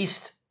 at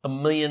least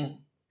 1 million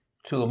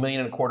to 1.25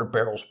 million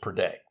barrels per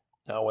day.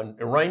 Now, when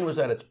Iran was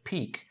at its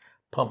peak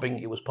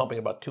it was pumping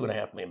about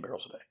 2.5 million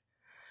barrels a day.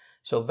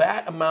 So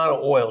that amount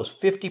of oil is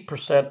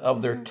 50%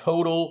 of their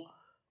total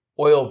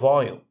oil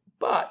volume.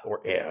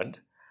 And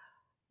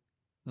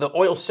the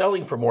oil's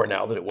selling for more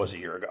now than it was a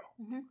year ago.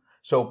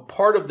 So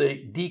part of the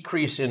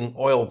decrease in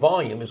oil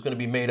volume is going to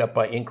be made up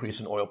by increase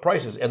in oil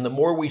prices. And the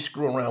more we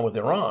screw around with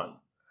Iran,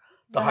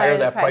 the higher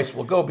that price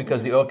will go,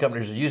 because the oil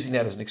companies are using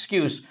that as an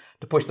excuse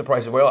to push the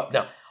price of oil up.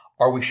 Now,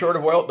 are we short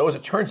of oil? No, as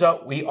it turns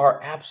out, we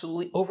are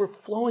absolutely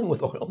overflowing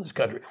with oil in this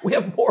country. We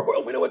have more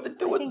oil. We know what to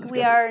do with it. I think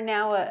we are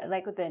now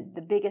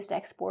the biggest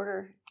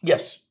exporter.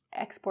 Yes.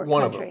 Export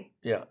one country.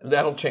 Of them. Yeah.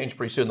 That'll change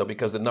pretty soon, though,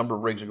 because the number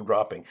of rigs are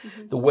dropping.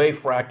 The way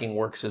fracking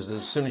works is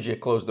as soon as you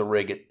close the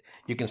rig,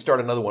 you can start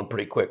another one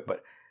pretty quick,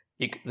 but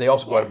they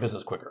also go out of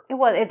business quicker.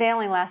 Well, they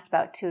only last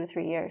about 2 or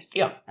 3 years.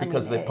 Yeah,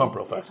 because they pump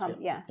real fast.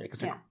 Because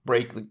they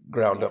break the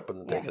ground up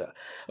and then take it out.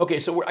 Okay,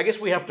 so I guess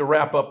we have to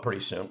wrap up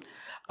pretty soon.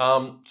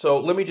 So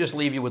let me just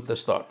leave you with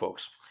this thought,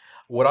 folks.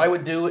 What I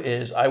would do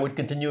is I would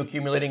continue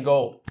accumulating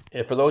gold.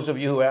 And for those of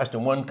you who asked,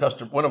 and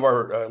one of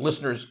our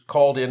listeners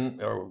called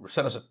in or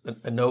sent us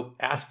a note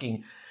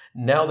asking,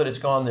 now that it's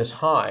gone this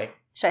high,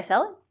 should I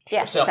sell it?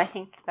 Yes, I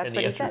think that's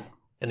what he said.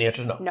 And the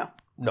answer is no.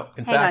 No.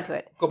 In Hang fact, on to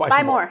it. Go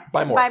buy more.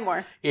 Buy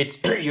more.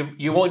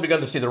 You've only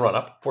begun to see the run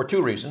up for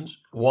 2 reasons.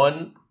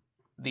 One,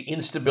 the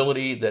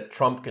instability that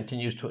Trump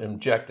continues to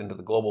inject into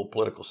the global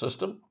political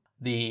system.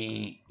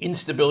 The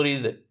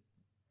instability that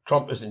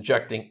Trump is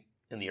injecting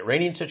in the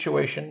Iranian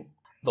situation.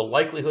 The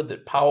likelihood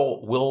that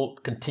Powell will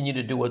continue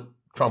to do what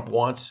Trump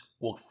wants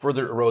will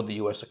further erode the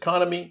U.S.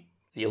 economy.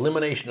 The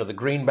elimination of the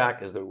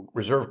greenback as the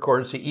reserve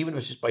currency, even if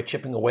it's just by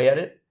chipping away at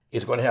it,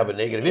 is going to have a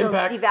negative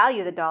impact. It'll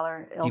devalue the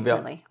dollar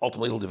ultimately.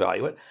 Ultimately, it'll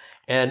devalue it.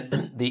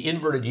 And the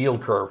inverted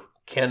yield curve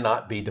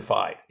cannot be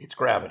defied. It's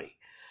gravity.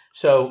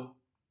 So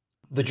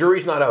the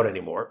jury's not out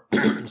anymore.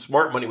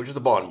 Smart money, which is the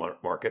bond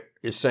market,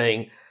 is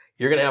saying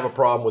you're going to have a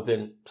problem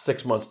within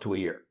 6 months to a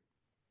year.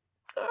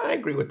 I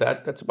agree with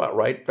that. That's about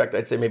right. In fact,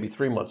 I'd say maybe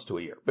 3 months to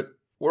a year. But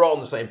we're all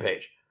on the same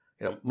page.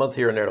 Month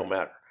here and there don't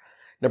matter.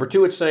 Number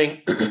two, it's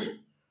saying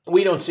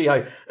we don't see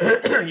how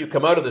you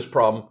come out of this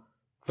problem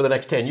for the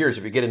next 10 years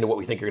if you get into what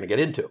we think you're going to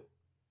get into.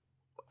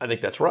 I think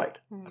that's right.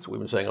 That's what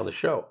we've been saying on the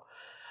show.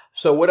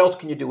 So what else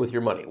can you do with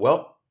your money?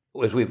 Well,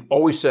 as we've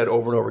always said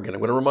over and over again, I'm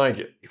going to remind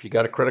you, if you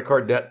got a credit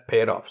card debt, pay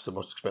it off. It's the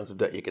most expensive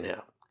debt you can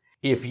have.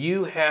 If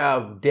you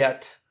have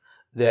debt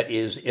that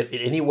is in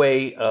any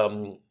way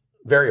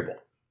variable,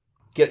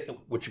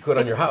 which you could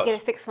on your house.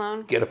 Get a fixed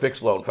loan. Get a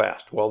fixed loan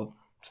fast. Well,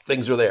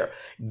 things are there.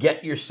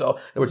 Get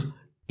yourself, in other words,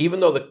 even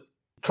though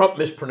Trump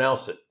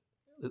mispronounced it,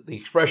 the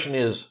expression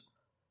is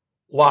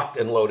locked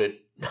and loaded,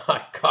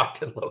 not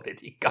cocked and loaded.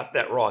 He got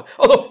that wrong.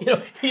 Although,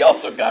 he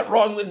also got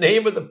wrong the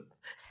name of the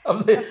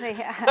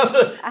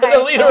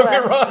leader of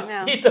Iran.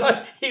 No. He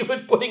thought he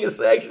was putting a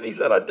sanction, he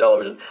said on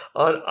television,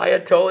 on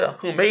Ayatollah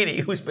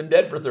Khomeini, who's been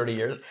dead for 30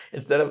 years,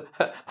 instead of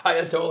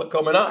Ayatollah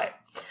Khamenei.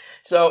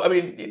 So, I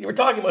mean, we're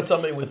talking about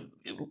somebody with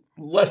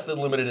less than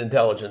limited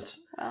intelligence.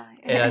 Well,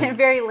 and a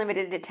very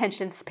limited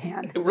attention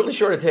span. A really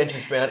short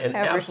attention span and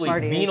However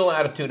absolutely venal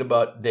attitude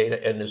about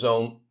data and his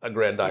own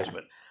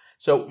aggrandizement. Yeah.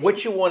 So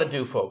what you want to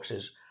do, folks,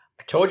 is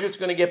I told you it's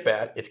going to get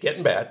bad. It's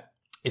getting bad.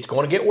 It's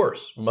going to get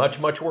worse, much,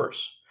 much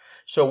worse.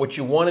 So what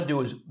you want to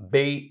do is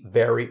be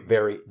very,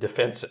 very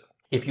defensive.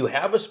 If you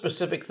have a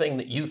specific thing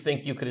that you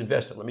think you could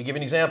invest in, let me give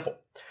you an example.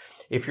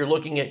 If you're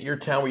looking at your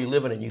town where you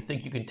live in and you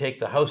think you can take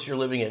the house you're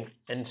living in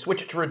and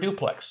switch it to a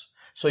duplex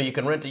so you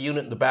can rent a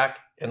unit in the back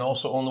and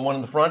also own the one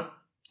in the front,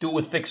 do it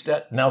with fixed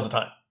debt, now's the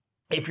time.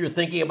 If you're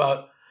thinking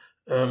about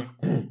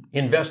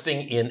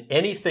investing in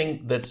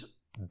anything that's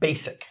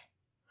basic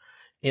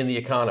in the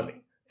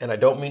economy, and I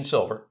don't mean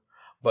silver,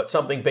 but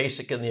something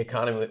basic in the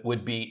economy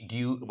would be,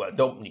 you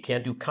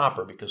can't do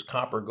copper because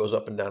copper goes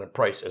up and down in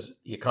price as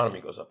the economy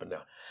goes up and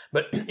down.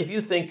 But if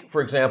you think,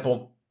 for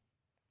example,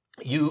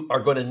 you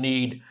are going to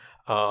need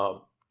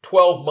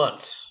 12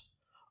 months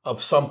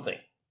of something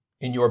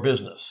in your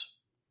business,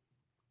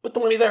 put the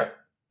money there.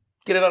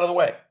 Get it out of the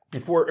way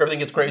before everything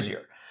gets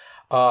crazier.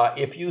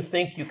 If you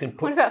think you can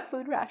put... What about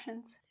food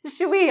rations?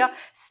 Should we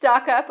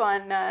stock up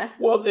on...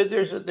 Well,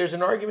 there's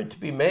an argument to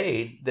be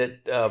made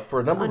that for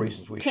a number of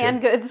reasons we should.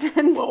 Canned goods.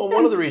 Well,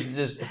 one of the reasons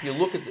is if you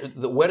look at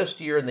the wettest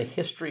year in the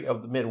history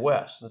of the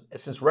Midwest,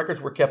 since records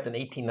were kept in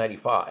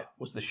 1895,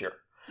 was this year.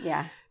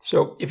 Yeah.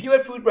 So if you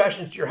had food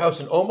rations to your house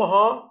in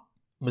Omaha,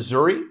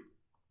 Missouri,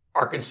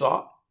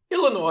 Arkansas,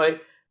 Illinois,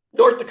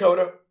 North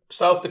Dakota,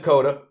 South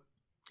Dakota,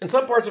 and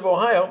some parts of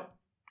Ohio,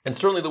 and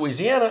certainly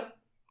Louisiana,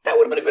 that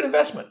would have been a good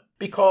investment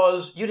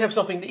because you'd have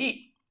something to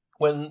eat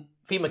when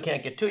FEMA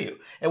can't get to you.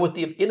 And with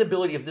the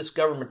inability of this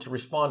government to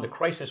respond to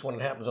crisis when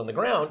it happens on the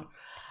ground,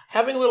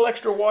 having a little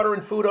extra water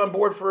and food on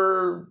board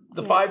for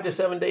the 5 to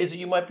 7 days that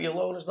you might be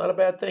alone is not a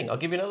bad thing. I'll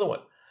give you another one.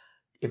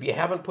 If you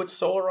haven't put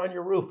solar on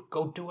your roof,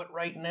 go do it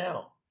right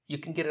now. You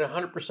can get it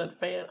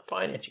 100%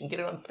 finance. You can get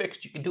it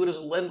unfixed. You can do it as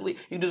a lend-lease.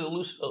 You can do it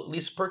as a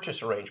lease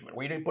purchase arrangement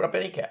where you don't put up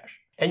any cash.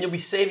 And you'll be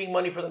saving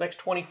money for the next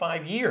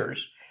 25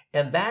 years.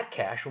 And that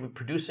cash will be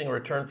producing a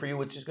return for you,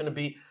 which is going to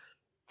be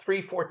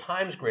 3-4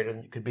 times greater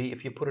than it could be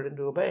if you put it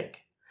into a bank.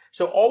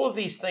 So all of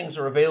these things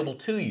are available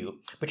to you,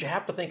 but you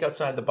have to think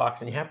outside the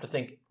box and you have to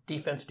think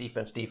defense,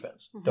 defense,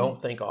 defense. Mm-hmm.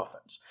 Don't think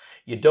offense.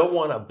 You don't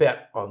want to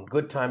bet on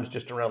good times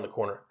just around the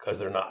corner because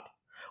they're not.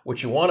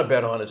 What you want to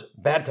bet on is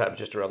bad times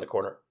just around the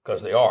corner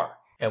because they are.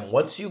 And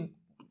once you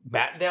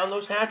batten down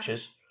those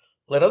hatches,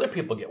 let other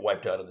people get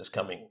wiped out of this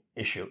coming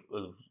issue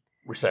of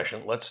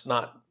recession. Let's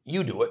not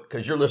you do it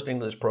because you're listening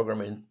to this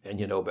program and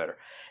you know better.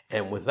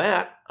 And with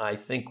that, I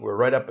think we're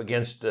right up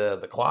against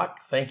the clock.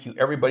 Thank you,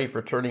 everybody,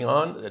 for tuning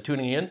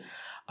in.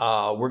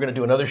 We're going to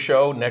do another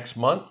show next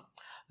month.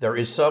 There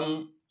is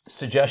some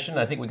suggestion.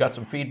 I think we got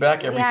some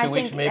feedback every 2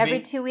 weeks, maybe.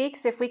 Every 2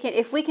 weeks, if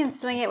we can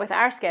swing it with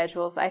our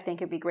schedules, I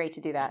think it'd be great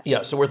to do that.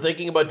 Yeah, so we're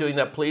thinking about doing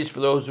that. Please, for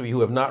those of you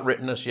who have not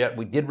written us yet,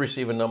 we did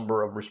receive a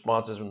number of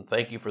responses, and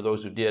thank you for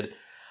those who did.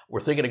 We're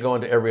thinking of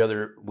going to every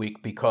other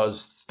week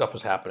because stuff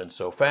is happening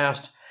so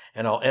fast.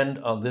 And I'll end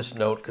on this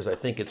note because I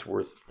think it's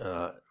worth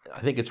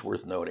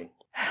noting.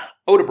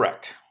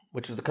 Odebrecht,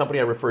 which is the company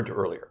I referred to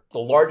earlier, the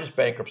largest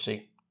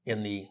bankruptcy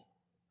in the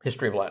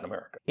history of Latin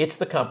America. It's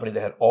the company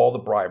that had all the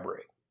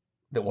bribery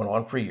that went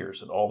on for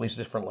years in all these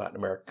different Latin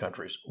American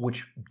countries,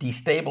 which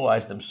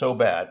destabilized them so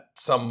bad.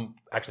 Some,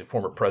 actually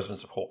former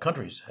presidents of whole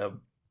countries have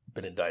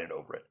been indicted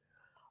over it.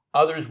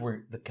 Others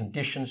were the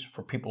conditions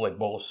for people like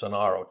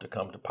Bolsonaro to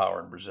come to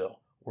power in Brazil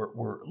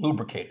were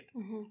lubricated.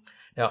 Mm-hmm.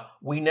 Now,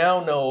 we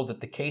now know that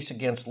the case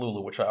against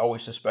Lula, which I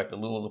always suspected,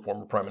 Lula, the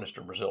former prime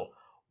minister of Brazil,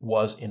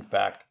 was in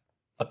fact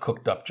a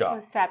cooked up job.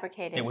 It was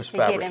fabricated. It was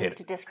fabricated. Get him,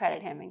 to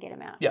discredit him and get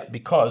him out. Yeah,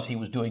 because he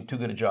was doing too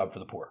good a job for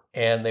the poor.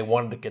 And they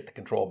wanted to get the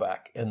control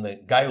back. And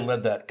the guy who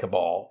led that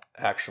cabal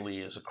actually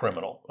is a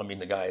criminal. I mean,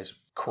 the guy is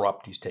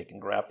corrupt. He's taken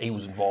graft. He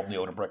was involved in the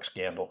Odebrecht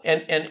scandal.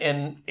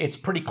 And it's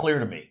pretty clear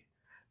to me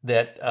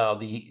that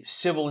the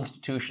civil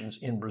institutions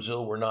in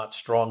Brazil were not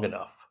strong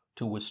enough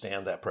to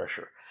withstand that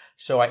pressure.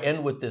 So I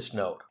end with this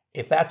note.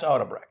 If that's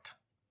Odebrecht,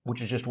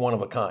 which is just one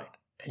of a kind,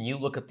 and you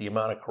look at the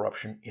amount of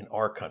corruption in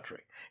our country,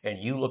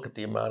 and you look at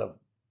the amount of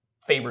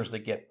favors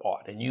that get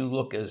bought, and you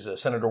look, as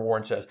Senator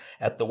Warren says,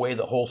 at the way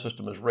the whole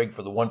system is rigged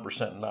for the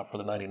 1% and not for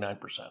the 99%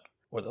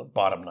 or the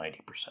bottom 90%.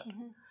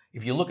 Mm-hmm.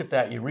 If you look at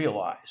that, you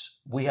realize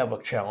we have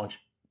a challenge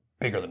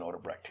bigger than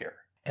Odebrecht here.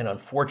 And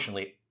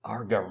unfortunately,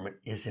 our government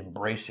is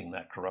embracing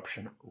that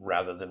corruption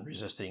rather than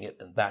resisting it,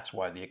 and that's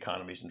why the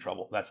economy's in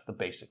trouble. That's the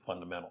basic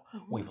fundamental.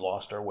 Mm-hmm. We've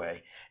lost our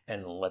way,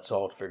 and let's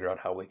all figure out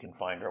how we can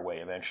find our way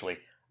eventually.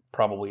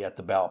 Probably at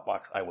the ballot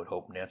box. I would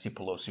hope Nancy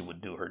Pelosi would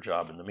do her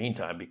job in the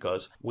meantime,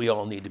 because we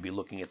all need to be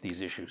looking at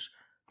these issues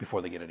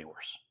before they get any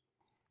worse.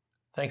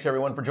 Thanks,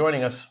 everyone, for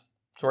joining us.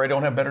 Sorry I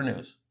don't have better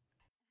news.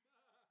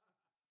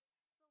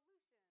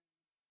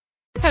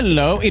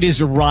 Hello, it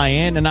is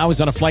Ryan, and I was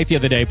on a flight the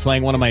other day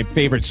playing one of my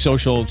favorite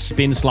social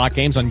spin slot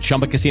games on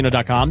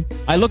ChumbaCasino.com.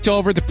 I looked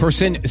over at the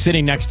person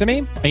sitting next to me,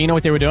 and you know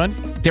what they were doing?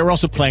 They were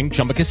also playing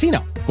Chumba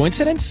Casino.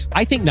 Coincidence?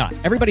 I think not.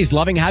 Everybody's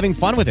loving having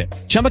fun with it.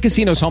 Chumba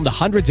Casino is home to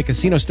hundreds of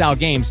casino-style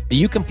games that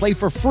you can play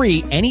for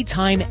free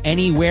anytime,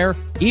 anywhere,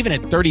 even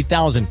at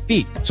 30,000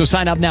 feet. So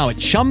sign up now at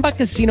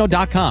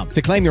ChumbaCasino.com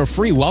to claim your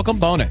free welcome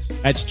bonus.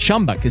 That's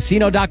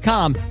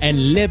ChumbaCasino.com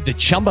and live the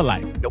Chumba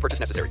life. No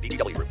purchase necessary.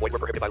 VGW. Void where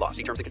prohibited by law.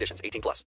 See terms and conditions. 18+.